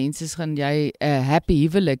naaste mense is, gaan jy 'n happy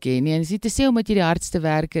huwelik hê nie. En dis nie te sê, omdat jy die hardste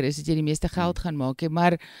werker is, dat jy die meeste geld gaan maak.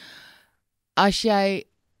 Maar as jy,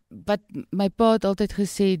 wat my pa het altyd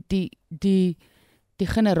gesê, die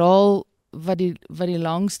generaal wat die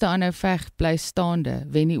langste aanhou veg, bly staande,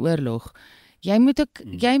 wen die oorlog. Jy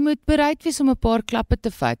moet bereid wees om 'n paar klappe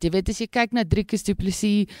te vat. Jy weet, as jy kyk na Christo de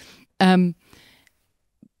Beer,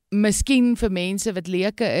 miskien vir mense wat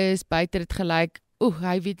leuke is, buite dit gelyk,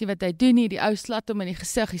 hy weet nie wat hy doen nie, die ou slat hom in die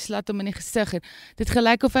gesig, en dit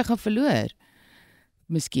gelyk of hy gaan verloor.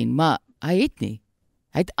 Miskien, maar hy het nie.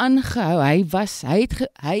 Hy het aangehou, hy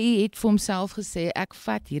het vir homself gesê, ek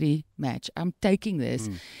vat hierdie match, I'm taking this.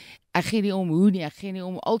 Ek gee nie om hoe nie, ek gee nie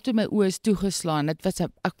om, altyd my oë is toegeslaan, ek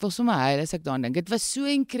wil sommer huil as ek daaraan dink, it was so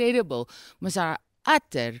incredible, was our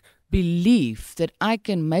utter belief that I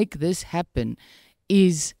can make this happen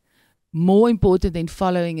is more important than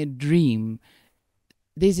following a dream.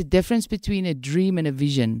 There's a difference between a dream and a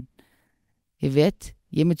vision. Jy weet,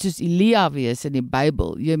 jy moet soos Elia wees in die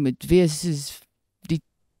Bybel, jy moet wees soos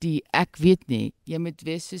die ek weet nie, jy moet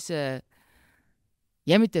wees soos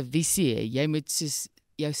jy moet 'n visie hê, jy moet soos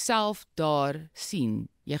jouself daar sien,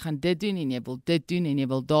 jy gaan dit doen en jy wil dit doen en jy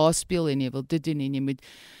wil daar speel en jy wil dit doen en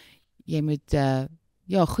jy moet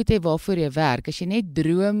goed hê waarvoor jy werk, as jy net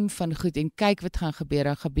droom van goed en kyk wat gaan gebeur,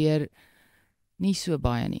 dan gebeur nie so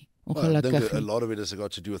baie nie, ongelukkig. Ek dink a lot of it has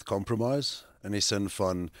got to do with compromise, in die sin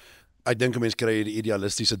van, ek dink 'n mens kry die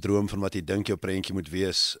idealistiese droom van wat jy dink jou prentjie moet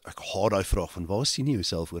wees. Ek haat daai vraag van, waar sien jy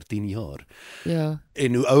jouself oor 10 jaar? Ja.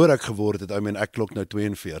 En hoe ouer ek geword het, ek klok nou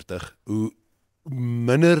 42, hoe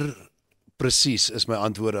minder presies is my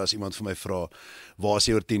antwoorde as iemand vir my vra, waar is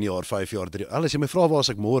jy oor 10 jaar, 5 jaar, 3 jaar? As jy my vra waar is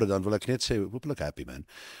ek môre, dan wil ek net sê, hopelik happy man,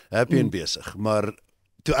 happy en besig, maar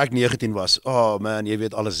toe ek 19 was, man, jy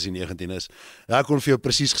weet alles as jy 19 is, ek kon vir jou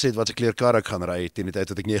presies gesê wat se kleurkar ek gaan ry, teen die tyd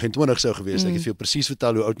dat ek 29 sou gewees, ek het vir jou presies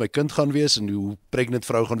vertel hoe oud my kind gaan wees, en hoe pregnant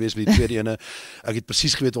vrou gaan wees met die tweede ene, ek het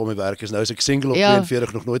presies geweet waar my werk is, nou is ek single op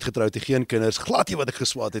 42, nog nooit getroud, geen kinders, glad nie wat ek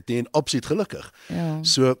geswaat het nie, en absoluut gelukkig.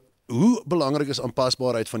 So, hoe belangrik is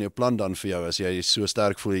aanpasbaarheid van jou plan dan vir jou, as jy so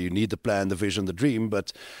sterk voel, you need the plan, the vision, the dream,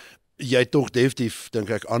 but jy tog definitief, dink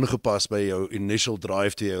ek, aangepas by jou initial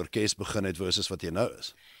drive toe jy orkes begin het versus wat jy nou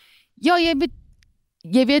is. Ja, jy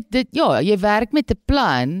weet dit, jy werk met 'n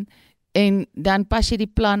plan en dan pas jy die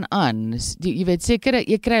plan aan. Jy weet seker,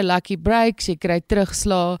 jy kry lucky breaks, jy kry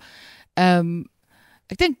terugslag.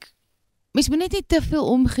 Ek dink mens moet net nie te veel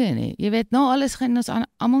omgee nie. Jy weet, nou alles gaan ons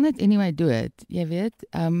almal net anyway dood. Jy weet,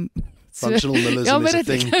 functional nihilism is a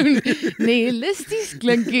thing. Nihilisties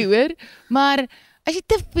klinkie hoor, maar as jy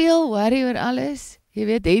te veel worry oor alles, jy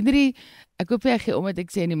weet, Henry, ek hoop jy gee omdat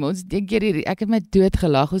ek sê nie, ons dink keer ek het my dood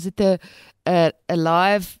gelag, ons het 'n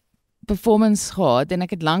live performance gehad, en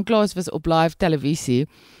ek het lanklaas was op live televisie,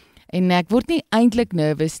 en ek word nie eintlik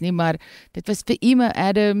nervous nie, maar dit was vir Emma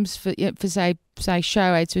Adams, vir sy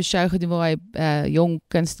show, hy het so 'n show gedoen waar hy jong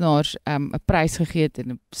kunstenaars 'n prys gegee het,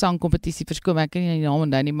 en 'n sangkompetisie verskoon, ek ken nie die naam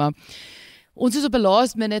onthou nie, maar ons is op 'n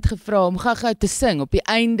last minute gevra om gou te sing op die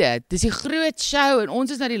einde. Dis die groot show en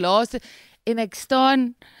ons is na die laaste en ek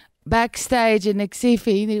staan backstage en ek sê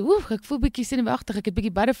vir Henry, ek voel bietjie senuweeagtig, ek het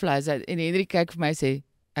bietjie butterflies uit, en Henry kyk vir my en sê,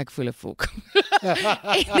 ek voel 'n fok.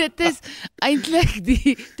 En dit is eintlik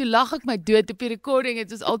toe lag ek my dood op die recording,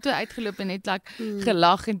 het ons altyd uitgeloop en net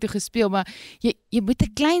gelag en toe gespeel, maar jy moet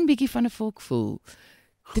 'n klein bietjie van 'n fok voel.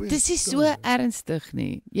 Dit is nie so ernstig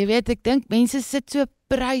nie. Jy weet, ek dink mense sit so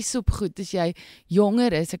prys op goed as jy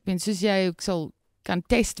jonger is. Ek meen, soos jy ook kan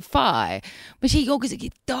testify. Maar as jy jong is, ek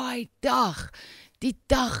die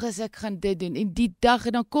dag as ek gaan dit doen, en die dag,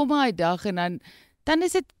 en dan kom hy dag, en dan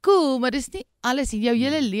is dit cool, maar dis nie alles. Jou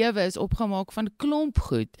hele lewe is opgemaak van klomp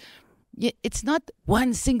goed. It's not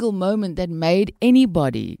one single moment that made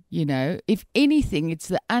anybody, you know. If anything, it's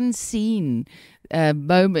the unseen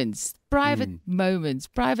moments, private moments,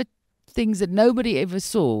 private things that nobody ever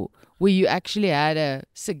saw, where you actually had a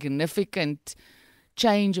significant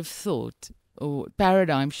change of thought or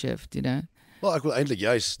paradigm shift, you know. Wel, ek wil eintlik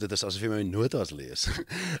juist, dit is asof jy my notas lees.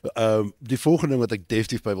 Die volgende ding wat ek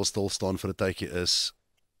definitief by wil stil staan vir 'n tydjie is,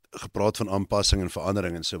 gepraat van aanpassing en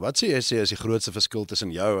verandering en so. Wat sê jy as die grootste verskil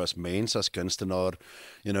tussen jou as mens, as kunstenaar,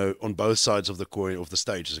 you know, on both sides of the coin, of the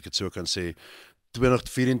stage, as ek het so kan sê,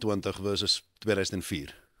 2024 versus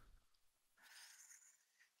 2004?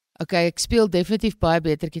 Okay, ek speel definitief baie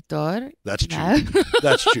beter gitaar. That's true.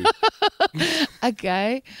 That's true.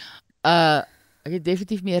 Okay. Ek het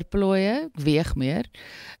definitief meer plooie, ek weeg meer.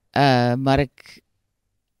 Maar ek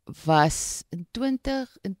was in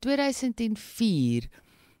 2004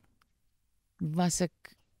 was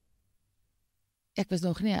ek was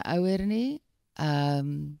nog nie ouer nie.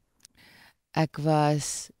 Ek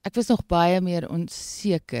was nog baie meer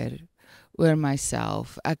onseker oor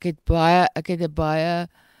myself. Ek het 'n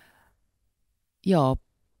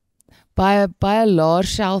baie laer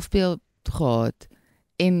selfbeeld gehad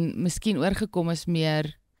en miskien oorgekom is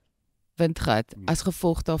meer windgat as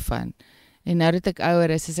gevolg daarvan. En nou dat ek ouer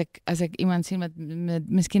is, as ek iemand sien wat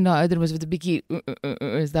miskien daar ouder was, wat 'n bietjie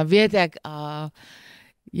is, dan weet ek,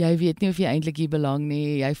 jy weet nie of jy eintlik hier belang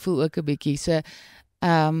nie, jy voel ook 'n bietjie, so,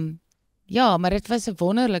 ja, maar dit was 'n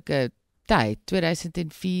wonderlike tyd,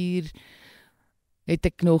 2004 het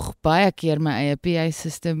ek nog baie keer my eie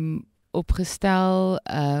PA-system opgestel,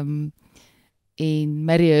 en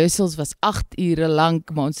my rehearsals was 8 ure lank,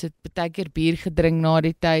 maar ons het baie keer bier gedrink na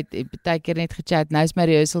die tyd, en baie keer net gechat, nou is my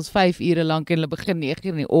rehearsals 5 ure lank, en hulle begin 9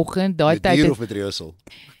 uur in die oggend, daai Met tyd bier of met rehearsal?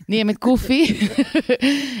 Nee, met koffie.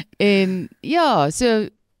 En ja, so,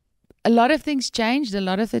 a lot of things changed, a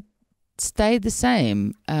lot of it stayed the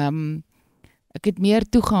same. Ek het meer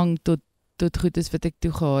toegang tot goed as wat ek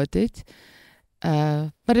toe gehad het.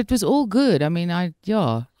 But it was all good. I mean,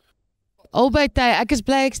 ja. Albei tyd, ek is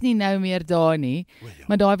bly ek's nie nou meer daar nie,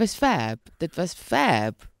 maar daai was fab. Dit was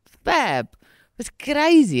fab. Fab. It was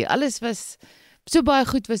crazy. Alles was, so baie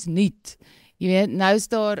goed was nuut. Jy weet, nou is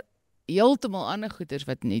daar heeltemal ander goeders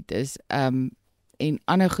wat nuut is, en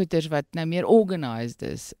ander goeders wat nou meer organized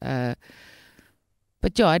is.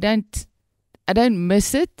 But yeah, I don't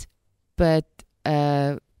miss it, but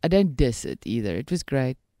I don't diss it either. It was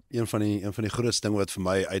great. Een van die grootste ding wat vir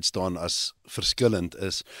my uitstaan as verskillend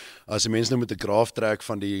is, as die mense nou met 'n graaf trek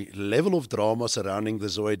van die level of drama surrounding the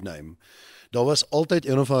Zoid name, daar was altyd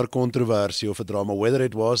een of ander kontroversie of 'n drama, whether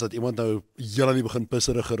it was dat iemand nou heel aan die begin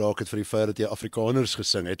pisserig geraak het vir die feit dat jy Afrikaners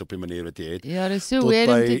gesing het op die manier wat jy het. Ja, dit is so weird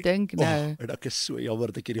om te dink nou. En ek is so jammer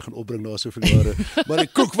dat ek hierdie gaan opbring na soveel jare, maar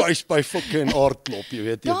die koekwys by fucking aardklop, jy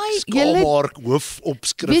weet, die skaamhaar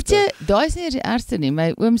hoofopskrifte. Weet jy, daai is nie eers die ergste nie,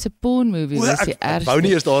 my oom se porn movie was die ergste. Ek wou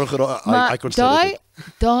nie eens daar geraak, maar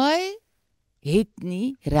daai het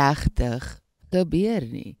nie regtig gebeur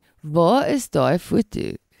nie. Waar is daai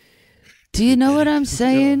foto? Do you know what I'm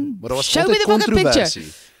saying? Ja, show me the fucking picture.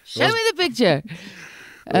 Show me the picture.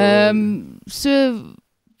 So,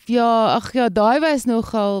 ja, ag ja, daai was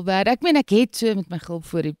nogal bad. Ek meen, ek het so met my gulp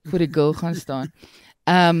voor die girl gaan staan.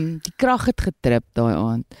 Die krag het getrip daai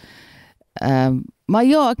aand. Maar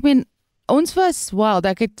ja, ek meen, ons was wild.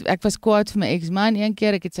 Ek was kwaad vir my ex-man een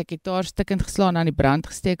keer. Ek het sy gitaar stikkend geslaan, aan die brand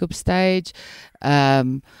gesteek op stage.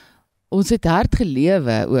 Ons het hard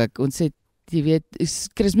gelewe ook. Ons het, jy weet,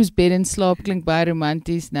 Kersfees bed en slaap klink baie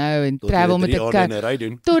romanties nou, en travel met 'n kar.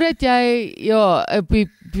 Totdat jy, ja,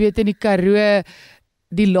 weet in die Karoo,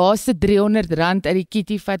 die laaste R300 uit die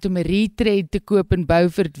kitty vat om 'n retreat te koop in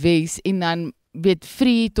Beaufort Wes, en dan, weet,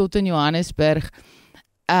 free tot in Johannesburg.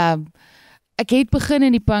 Ek het begin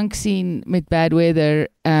in die punk scene met Bad Weather,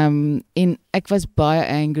 en ek was baie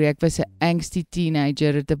angry, ek was 'n angsty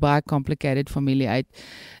teenager, het 'n baie complicated familie uit,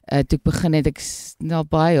 toe ek begin het, ek nou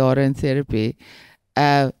baie jare in therapy,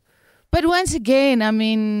 but once again, I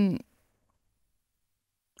mean,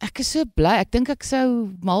 ek is so bly, ek dink ek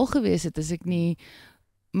sou mal gewees het, as ek nie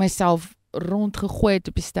myself rondgegooi het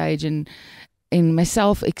op die stage, en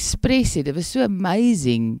myself express het, it was so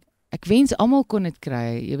amazing, ek wens almal kon dit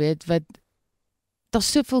kry, jy weet,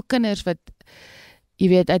 daar's soveel kinders wat, jy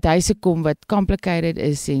weet, uit huise kom wat complicated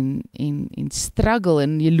is en struggle,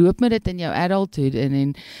 en jy loop met dit in jou adulthood,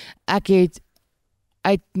 en ek het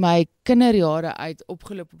uit my kinderjare uit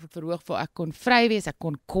opgeloop op 'n verhoog waar ek kon vry wees, ek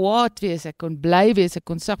kon kwaad wees, ek kon bly wees, ek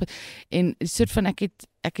kon sag wees, en soort van ek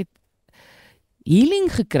het healing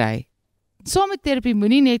gekry. Saam met terapie,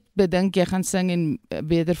 moenie net bedink jy gaan sing en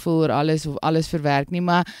beter voel oor alles of alles verwerk nie,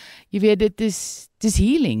 maar jy weet, dit is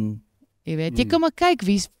healing. Jy weet, jy kan maar kyk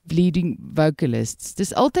wie's leading vocalists.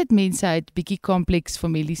 Dis altyd mense uit bietjie complex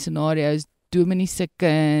familie scenario's, dominee se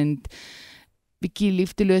kind, bietjie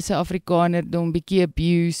liefdelose Afrikanerdom, bietjie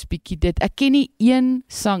abuse, bietjie dit. Ek ken nie een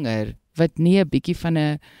sanger wat nie 'n bietjie van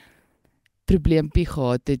 'n probleempie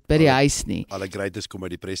gehad het by die huis nie. Alle greatest kom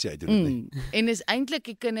uit depressie uit doen nie. En is eintlik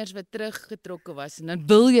die kinders wat teruggetrokke was, en dan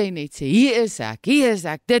wil jy net sê, hier is ek,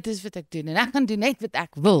 dit is wat ek doen, en ek gaan doen net wat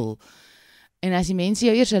ek wil. En as die mense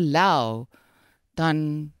jou eers allow,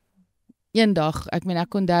 dan eendag, ek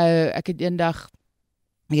onthou, ek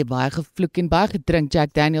het baie gevloek en baie gedrink,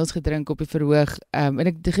 Jack Daniels gedrink op die verhoog, en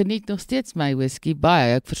ek geniet nog steeds my whisky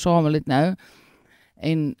baie, ek versamel dit nou,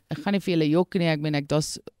 en ek gaan nie vir julle jok nie,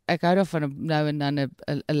 ek hou daarvan nou en dan 'n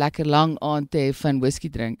lekker lang aand te hê van whisky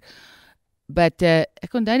drink, but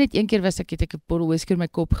ek onthou net een keer het ek 'n bottel whisky in my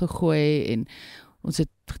kop gegooi, en ons het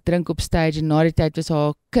gedrink op stage, en na die tyd was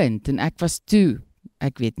haar kind, en ek was toe,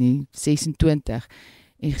 ek weet nie, 26,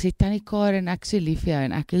 en gesê, Tannie Karen, ek so lief vir jou,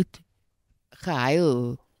 en ek het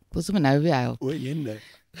gehuil, ek was sommer nou weer huil,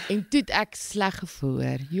 en toe het ek sleg gevoel,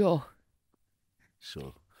 ja.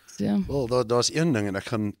 So. Wel, daar's een ding, en ek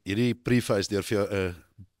gaan hierdie preface deur vir jou 'n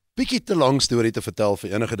bietjie te lang storie te vertel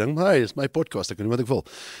vir enige ding, maar hey, is my podcast, ek kan doen wat ek wil.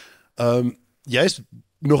 Jy is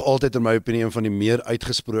nog altyd in my opinie een van die meer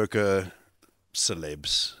uitgesproke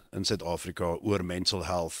celebs in Suid-Afrika oor mental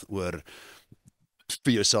health, oor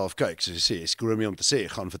vir jouself kyk, soos jy sê, skroom nie om te sê,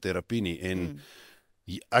 gaan vir terapie nie, en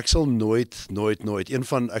ek sal nooit,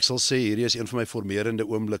 ek sal sê, hierdie is een van my formerende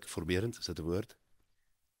oomblik, formerend, is dit 'n woord?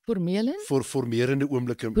 Formelend? Formerende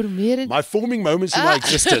oomblikke, Formerend? my forming moments in my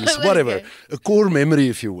existence, whatever, Okay. a core memory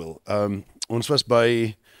if you will. Ons was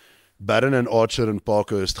by Baron and Archer in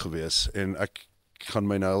Parkhurst gewees, en ek gaan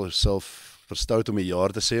my nou self verstout om die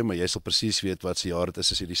jaar te sê, maar jy sal presies weet wat se jaar dit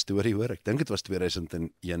is as jy die storie hoor. Ek dink dit was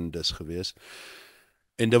 2001 dus gewees.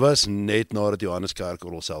 En dit was net nadat Johannes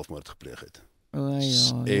Kerkorrel selfmoord gepleeg het.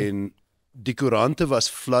 Ja. En die koerante was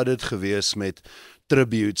flooded gewees met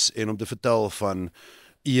tributes en om te vertel van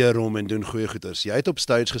eer hom en doen goeie goeders. Jy het op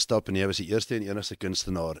stage gestap en jy was die eerste en enigste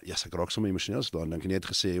kunstenaar. Ja, ek raak sommer emosioneel staan, dink jy het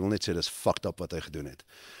gesê, jy wil net sê dis fucked up wat hy gedoen het.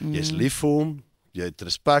 Jy's lief vir hom, jy het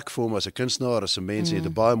respek vir hom as 'n kunstenaar, as 'n mens, jy het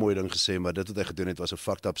 'n baie mooi ding gesê, maar dit wat hy gedoen het was 'n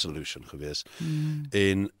fucked up solution gewees.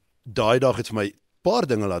 En daai dag het vir my paar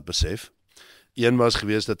dinge laat besef. Een was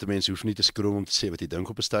gewees dat 'n mens hoef nie te skroom om te sê wat jy dink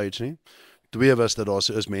op 'n stage nie. Twee was dat daar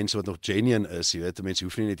so is mense wat nog genuine is, jy weet, 'n mens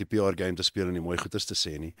hoef nie net die PR game te speel en die mooi goeders te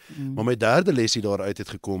sê nie. Maar my derde lesie daaruit het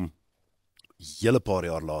gekom hele paar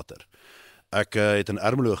jaar later. Ek het in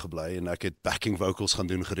Ermelo gebly en ek het backing vocals gaan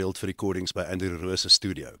doen gereeld vir recordings by Andrew Rose se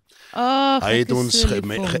studio. Hy het ons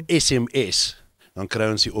ge-SMS, dan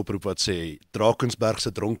kry ons die oproep wat sê Drakensberg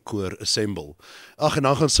se dronkkoor assemble. Ag, en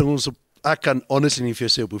dan gaan sing ons op, ek kan honestly nie vir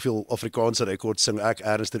jou sê op hoeveel Afrikaanse rekords sing ek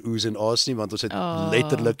Ernst en Oos en Aas nie, want ons het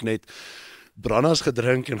letterlik net brandas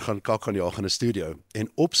gedrink en gaan kak aan jaag in 'n studio. En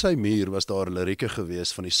op sy muur was daar lirieke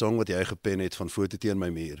gewees van die song wat jy gepen het van Foto teen my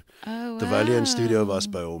muur. Terwyl jy in studio was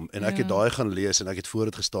by hom, en ek het daai gaan lees en ek het voor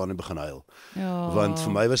dit gestaan en begin huil. Want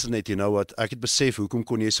vir my was dit net, you know what, ek het besef hoekom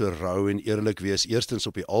kon jy so rou en eerlik wees, eerstens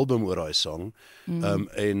op die album oor daai song,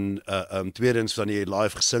 en tweedens wanneer jy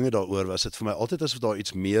live gesing het daaroor, was dit vir my altyd asof daar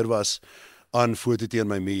iets meer was aan Foto teen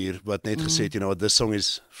my muur, wat net gesê het, you know what, this song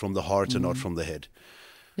is from the heart and not from the head.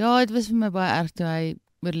 Ja, het was vir my baie erg toe hy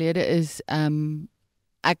oorlede is.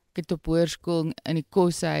 Ek het op hoërskool in die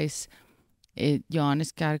koshuis het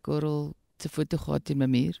Johannes Kerkorrel se foto gehad in my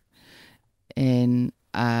muur. En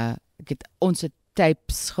ek het ons het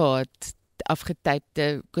tapes gehad,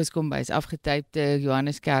 afgetypte koskombuis, afgetypte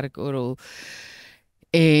Johannes Kerkorrel.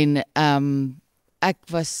 En ek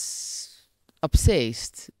was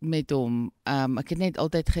obsessed met hom. Ek het net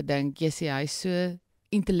altyd gedink, jy sê hy is so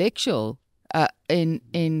intellectual.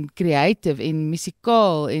 En creative en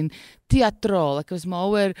musikaal en theatraal. Ek was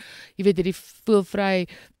mal oor, jy weet, die voelvry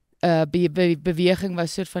beweging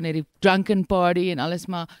was soort van die drunken party en alles,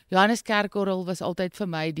 maar Johannes Kerkorrel was altyd vir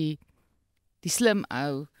my die slim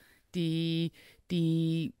ou, die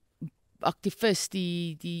aktivis,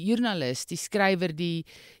 die joernalis, die skrywer, die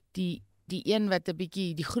een wat 'n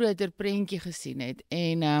bietjie die groter prentjie gesien het.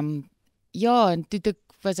 En en toe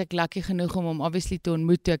was ek lucky genoeg om hom obviously te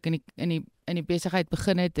ontmoet toe ek in die besigheid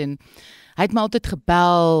begin het, en hy het my altyd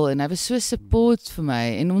gebel en hy was so support vir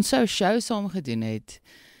my en ons sou 'n show saam gedoen het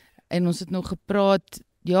en ons het nog gepraat,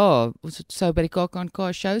 ons sou by die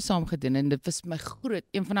KAK show saam gedoen en dit was my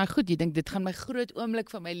een van daai goed, jy dink dit gaan my groot oomblik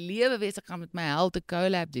van my lewe wees, ek gaan met my held 'n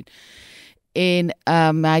collab doen. En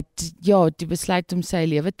hy het die besluit om sy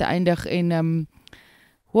lewe te eindig en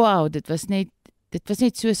wow, dit was net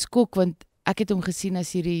so skok, want ek het hom gesien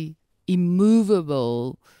as hierdie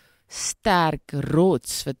immovable, sterk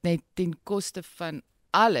rots, wat net ten koste van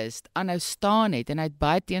alles aanhou staan het, en hy het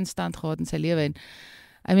baie teenstand gehad in sy lewe, en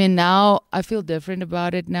I mean, now, I feel different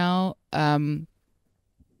about it now.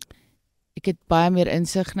 Ek het baie meer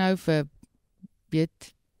insig nou vir,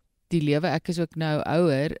 weet, die lewe, ek is ook nou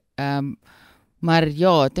ouer, maar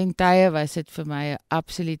ja, ten tye was dit vir my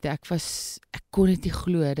absoluut, ek kon dit nie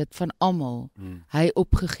glo, dat van almal hy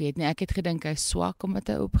opgegee het nie. Ek het gedink hy is swak omdat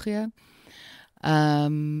hy opgee.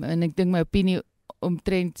 En ek dink my opinie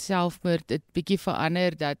omtrent selfmoord het bietjie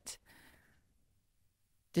verander, dat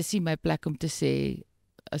dis nie my plek om te sê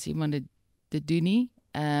as iemand dit doen nie.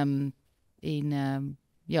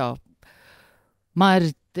 Maar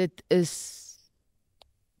dit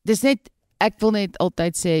is net, ek wil net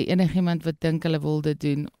altyd sê, enigiemand wat dink hulle wil dit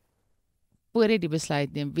doen, voor jy die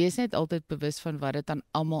besluit neem, wees net altyd bewus van wat dit aan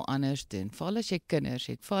almal anders doen. Veral as jy kinders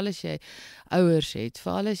het, veral as jy ouers het,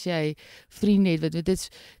 veral as jy vriende het, want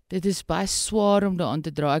dit is baie swaar om daaraan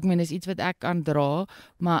te dra. Ek meen, is iets wat ek aan dra,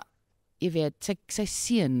 maar jy weet, sy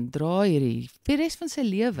seun dra hierdie vir die res van sy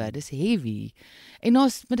lewe, dis heavy. En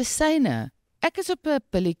ons medisyne, ek is op 'n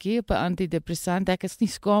pilletjie, op 'n antidepressant, ek is nie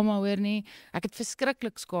skaam oor nie. Ek het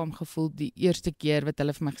verskriklik skaam gevoel die eerste keer wat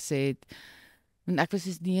hulle vir my gesê het, En ek was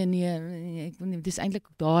soos, nee, ek wil nie, dis eintlik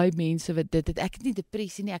daai mense wat dit het, ek het nie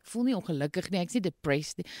depressie nie, ek voel nie ongelukkig nie, ek is nie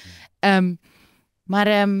depressed nie.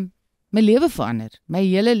 Maar my lewe verander, my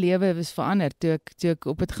hele lewe was verander toe ek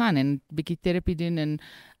op het gaan en bietjie terapie doen en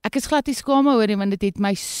ek is glad nie skaam oor nie, want dit het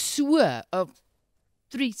my so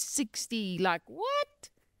 360, like, what?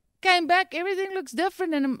 Came back, everything looks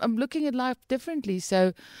different and I'm looking at life differently,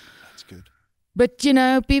 so. That's good. But,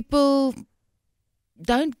 people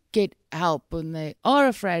don't get help when they are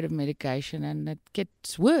afraid of medication and it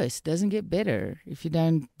gets worse, doesn't get better if you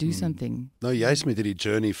don't do something. Nou, juist met die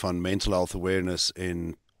journey van mental health awareness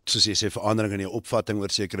en soos jy sê, verandering in jou opvatting oor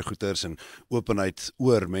sekere goeters en openheid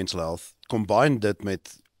oor mental health, combine dit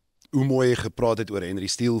met hoe mooi jy gepraat het oor Henry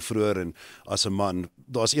Steele vroeër en as 'n man,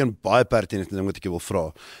 daar's een baie pertinente ding wat ek jou wil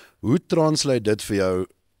vra. Hoe translate dit vir jou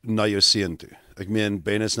na jou seun toe? Ek meen,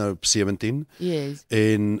 Ben is nou 17. Yes.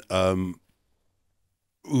 En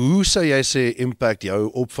hoe sou jy sê impact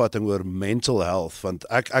jou opvatting oor mental health? Want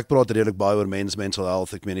ek praat redelik baie oor mental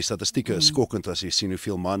health. Ek meen die statistieke is skokkend as jy sien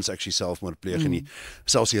hoeveel mans actually selfmoord pleeg en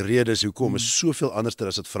selfs die redes hoekom is soveel anderster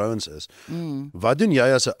as dit vrouens is. Wat doen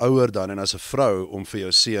jy as 'n ouer dan en as 'n vrou om vir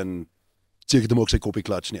jou seun seker te maak sy koppie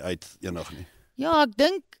klats nie uit eendag nie? Ja,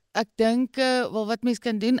 ek dink wel wat mens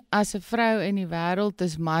kan doen as 'n vrou in die wêreld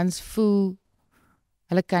is mans voel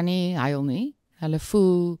hulle kan nie huil nie. Hulle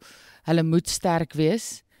voel hulle moet sterk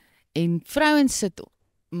wees en vrouens sit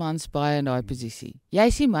mans baie in daai posisie. Jy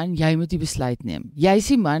sê man, jy moet die besluit neem. Jy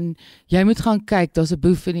sê man, jy moet gaan kyk, daar's 'n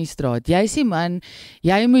boef in die straat. Jy sê man,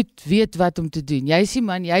 jy moet weet wat om te doen. Jy sê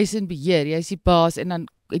man, jy's in beheer, jy's die baas en dan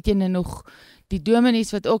het jy nog die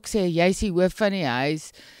dominees wat ook sê jy's die hoof van die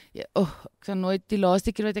huis. Ja, ek kan nooit die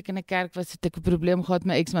laaste keer wat ek in 'n kerk was, het ek 'n probleem gehad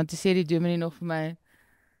met my ex-man, toe sê die dominee nog vir my,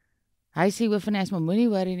 hy sê hoof van die huis, maar moenie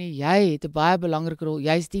worry nie, jy het 'n baie belangrike rol,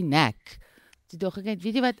 jy's die nek. Toe dog ek net,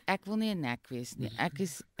 weet jy wat, ek wil nie 'n nek wees nie. Ek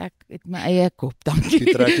het my eie kop, dankie.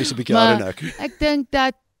 Jy trek dus 'n bietjie aan die nek. Ek dink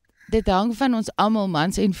dat dit hang van ons almal,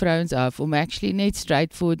 mans en vrouens af, om actually net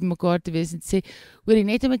straightforward mekaar te wees en te sê, hoorie,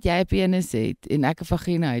 net omdat jy 'n penis het en ek 'n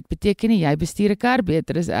vagina het, beteken nie jy bestuur 'n kar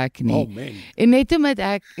beter as ek nie. Oh man. En net omdat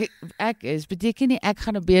ek is, beteken nie ek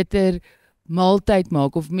gaan 'n beter maaltyd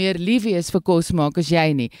maak of meer lief wees vir kos maak as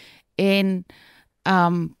jy nie. En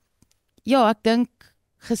ja, ek dink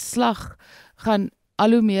geslag gaan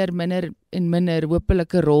al hoe meer minder en minder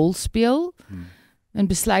hopelik 'n rol speel in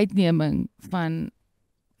besluitneming van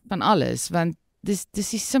alles, want dis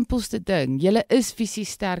die simpelste ding. Julle is fisies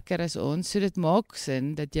sterker as ons, so dit maak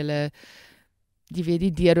sin dat julle jy weet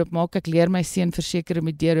die deur oop maak. Ek leer my seun verseker om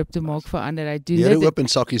die deur oop te maak vir ander. Hy doen Deure oop en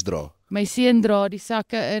sakkies dra. My seun dra die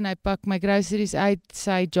sakke in, hy pak my groceries uit,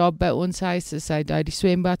 sy job by ons huis is hy die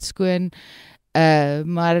swembad skoon.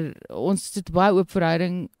 Maar ons het baie oop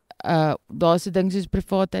verhouding. Daar's 'n ding soos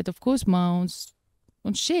privaatheid, of course, maar ons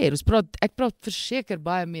share. Ek praat verseker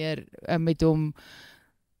baie meer met hom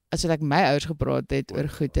as wat ek my ouers gepraat het oor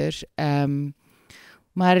goeters.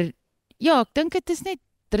 Maar ja, ek dink dit is net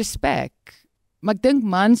respek. Maar ek dink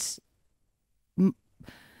mans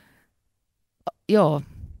ja,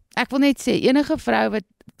 ek wil net sê enige vrou wat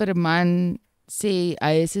vir 'n man sê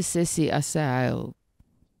hy is 'n sissie as sy huil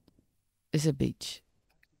is 'n bitch.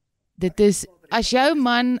 Dit is as jou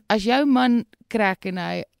man krak en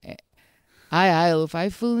hy huil of hy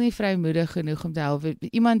voel nie vrymoedig genoeg om te huil,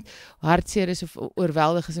 iemand hartseer is of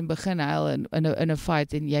oorweldig is en begin huil in 'n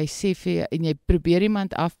fight en jy sê vir en jy probeer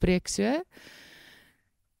iemand afbreek so.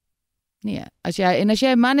 Nee, as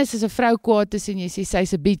jy 'n man is as 'n vrou kwaad is en jy sê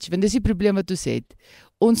sy's 'n bitch, want dis die probleem wat ons het.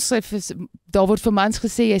 Daar word vir mans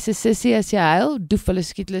gesê jy's 'n sissie as jy huil, doef hulle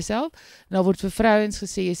skiet hulle self. En daar word vir vrouens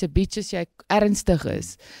gesê jy's 'n bitch as jy ernstig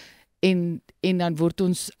is. En dan word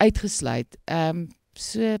ons uitgesluit.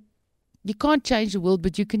 So you can't change the world,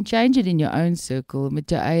 but you can change it in your own circle met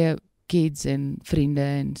jou eie kids en vriende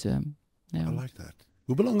en so. Ja. I like that.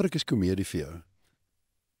 Hoe belangrik is komedie vir jou?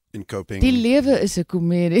 In coping? Die lewe is 'n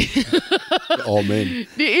komedie. Amen.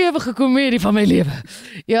 Die ewige komedie van my lewe.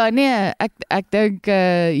 Ja, nee, ek dink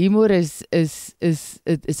humor is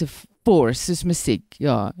 'n force, soos musiek.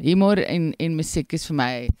 Ja, humor en musiek is vir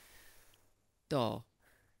my daar.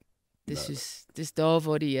 Dis daar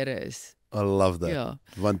waar die Here is. I love that. Ja.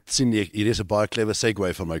 Want sien jy, hier is 'n baie clever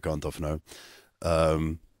segue van my kant af nou.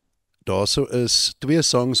 Daar is 2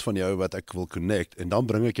 songs van jou wat ek wil connect en dan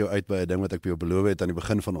bring ek jou uit by 'n ding wat ek vir jou beloof het aan die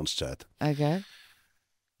begin van ons chat. Okay.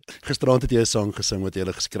 Gisterand het jy 'n song gesing wat jy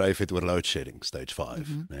geskryf het oor load shedding, stage 5,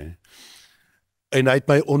 nee. En hy het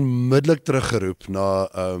my onmiddellik teruggeroep na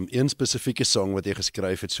een spesifieke song wat jy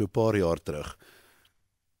geskryf het so 'n paar jaar terug.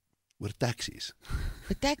 oor taxis.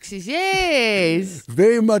 The taxis, yes.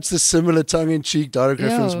 Very much the similar tongue-in-cheek, direct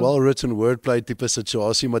reference, Ja. well-written wordplay tipe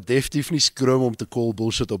situasie, maar definitief nie skroom om te call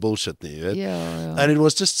bullshit op bullshit nie, weet. Ja. And it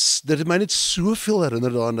was just, dit het my net soveel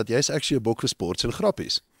herinner daaraan dat jy's actually 'n bok vir sports en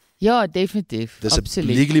grappies. Ja, definitief. Dis 'n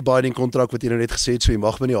Absoluut. legally binding kontrak wat jy nou net gesê het, so jy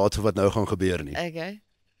mag my nie haat vir wat nou gaan gebeur nie. Okay.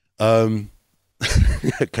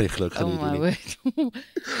 Ek kan nie glo ek gaan Oh dit doen my nie. word.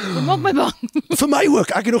 Dit maak my bang. Vir my ook,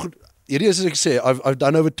 ek het nog, hierdie is as ek sê, I've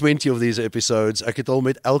done over 20 of these episodes, ek het al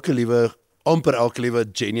met amper elke liewe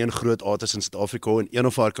genuine groot artist in Suid-Afrika in een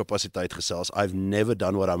of haar kapasiteit gesels. I've never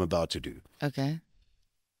done what I'm about to do. Okay.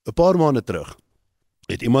 'n Paar maande terug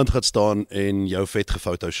het iemand gaan staan en jou vet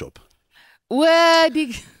gefotoshop. O,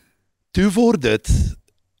 die Toe word dit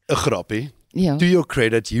 'n grappie. ja. To your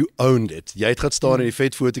credit, you owned it. Jy het gaan staan en die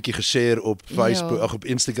vet fotootjie geshare op Facebook, Ja. op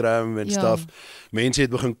Instagram en Ja. stuff. Mense het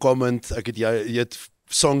begin comment, jy het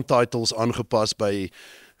song titles aangepas by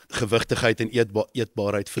gewigtigheid en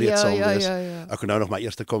eetbaarheid, vreedsaam wees. Ja. Ek kon nou nog my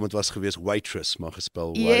eerste comment was gewees waitress, maar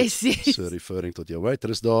gespel Yes, white, yes. so referring tot jou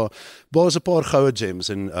waitress daar. Baas 'n paar goue gems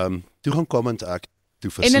en toe gaan comment ek toe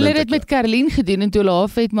En verslind hulle ek het dit met Caroline gedoen en toe hulle haar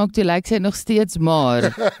vet maak, toe lyk sy nog steeds maar.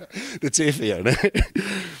 dit sê vir jou, né?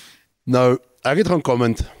 Nou, ek het gaan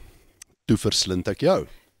comment, toe verslind ek jou.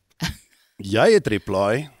 Jy het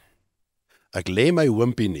reply, ek lê my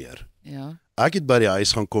wimpie neer. Ja. Ek het by die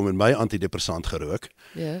huis gaan kom en my antidepressant gerook.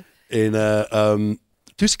 Ja. En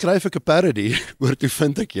toe skryf ek 'n parodie oor toe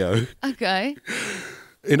vind ek jou. Okay.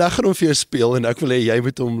 En ek gaan hom vir jou speel en ek wil hê jy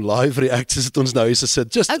moet hom live react as dit ons nou hier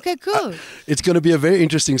sit. Just Okay, cool. It's going to be a very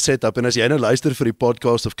interesting setup en as jy nou luister vir die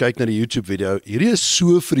podcast of kyk na die YouTube video, hierdie is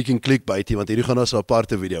so freaking clickbaity want hierdie gaan as 'n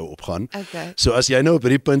aparte video opgaan. Okay. So as jy nou op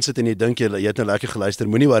hierdie punt sit en jy dink jy het nou lekker geluister,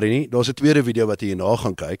 moenie worry nie. Daar's 'n tweede video wat jy hierna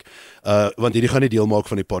gaan kyk, want hierdie gaan nie deel maak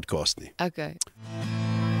van die podcast nie. Okay.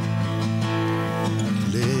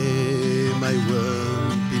 Lê my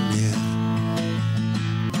wimpie neer.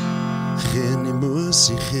 Geen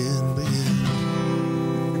emosie, geen beheer.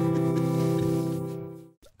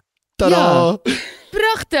 Tada! Ja.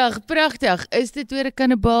 Pragtig. Is dit oor 'n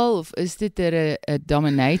kannibaal of is dit oor 'n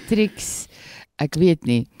dominatrix? Ek weet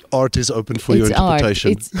nie. Art is open for your It's art.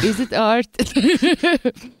 interpretation. Is it art?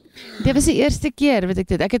 Dit was die eerste keer wat ek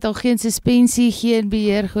dit. Ek het al geen suspensie, geen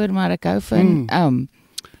beheer gehoor, maar ek hou van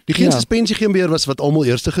Die geen ja. suspensie geen beheer was wat almal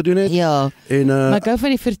eerste gedoen het. ja, En maar ek hou van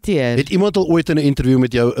die verteer. het iemand al ooit in 'n interview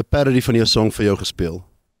met jou 'n parodie van jou song vir jou gespeel?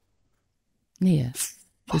 Nee.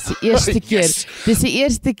 Dis die eerste keer. Yes. Dis die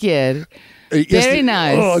eerste keer. Eerste- Very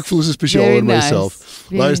nice. Oh, ek voel so spesiaal Very oor myself. nice.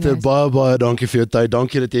 Very Luister, nice. baie dankie vir jou tyd.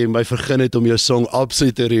 Dankie dat jy my vergun het om jou song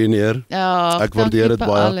absoluut te ruïneer. Ja, Ek waardeer dit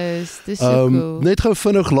baie. Alles. Dis so cool. Net gou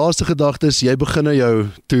vinnig laaste gedagtes. Jy begin nou jou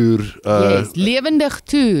toer. Yes, lewendig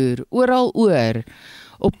toer, oral oor.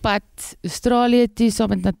 Op pad Australië toe saam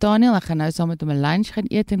met Nathaniel. Ek gaan nou saam met hom 'n lunch gaan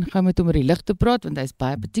eet en gaan met hom oor die lig te praat want hy's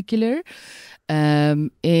baie particular.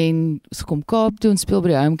 En ons kom Kaap toe, ons speel by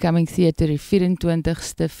die Homecoming Theatre die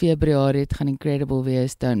 24ste Februarie. Dit gaan incredible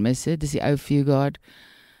wees, don't miss it. Dis die ou Fugard.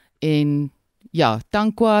 En ja,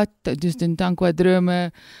 Tankwa, dus doen Tankwa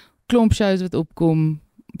drome, klomp shows wat opkom,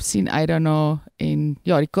 sien uit daarna en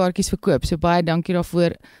ja, die kaartjies verkoop. So baie dankie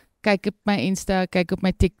daarvoor. Kyk op my Insta, kyk op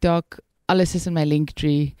my TikTok. Alles is in my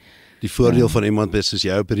Linktree. Die voordeel van iemand met soos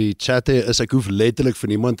jy op die chat is ek hoef letterlik vir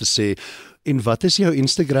niemand te sê en wat is jou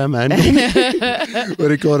Instagram handle? Oor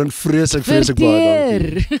ek hoor en vreeslik baie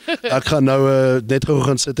dankie. Ek gaan nou net gou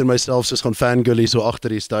gaan sit en myself soos gaan fangirlie so agter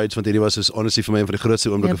die stage want hierdie was soos honestly vir my een van die grootste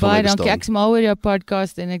oomblikke van my baie bestaan. dankie. Ek is mal oor jou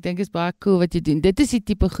podcast en ek dink dit is baie cool wat jy doen. Dit is die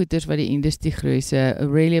tipe goeders wat die industrie groei. So I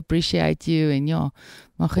really appreciate you en ja,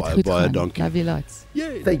 mag dit goed baie gaan. dankie. Love you lots.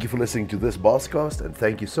 Thank you for listening to this Baascast, and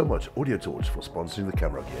thank you so much Audio Torch for sponsoring the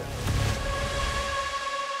camera gear.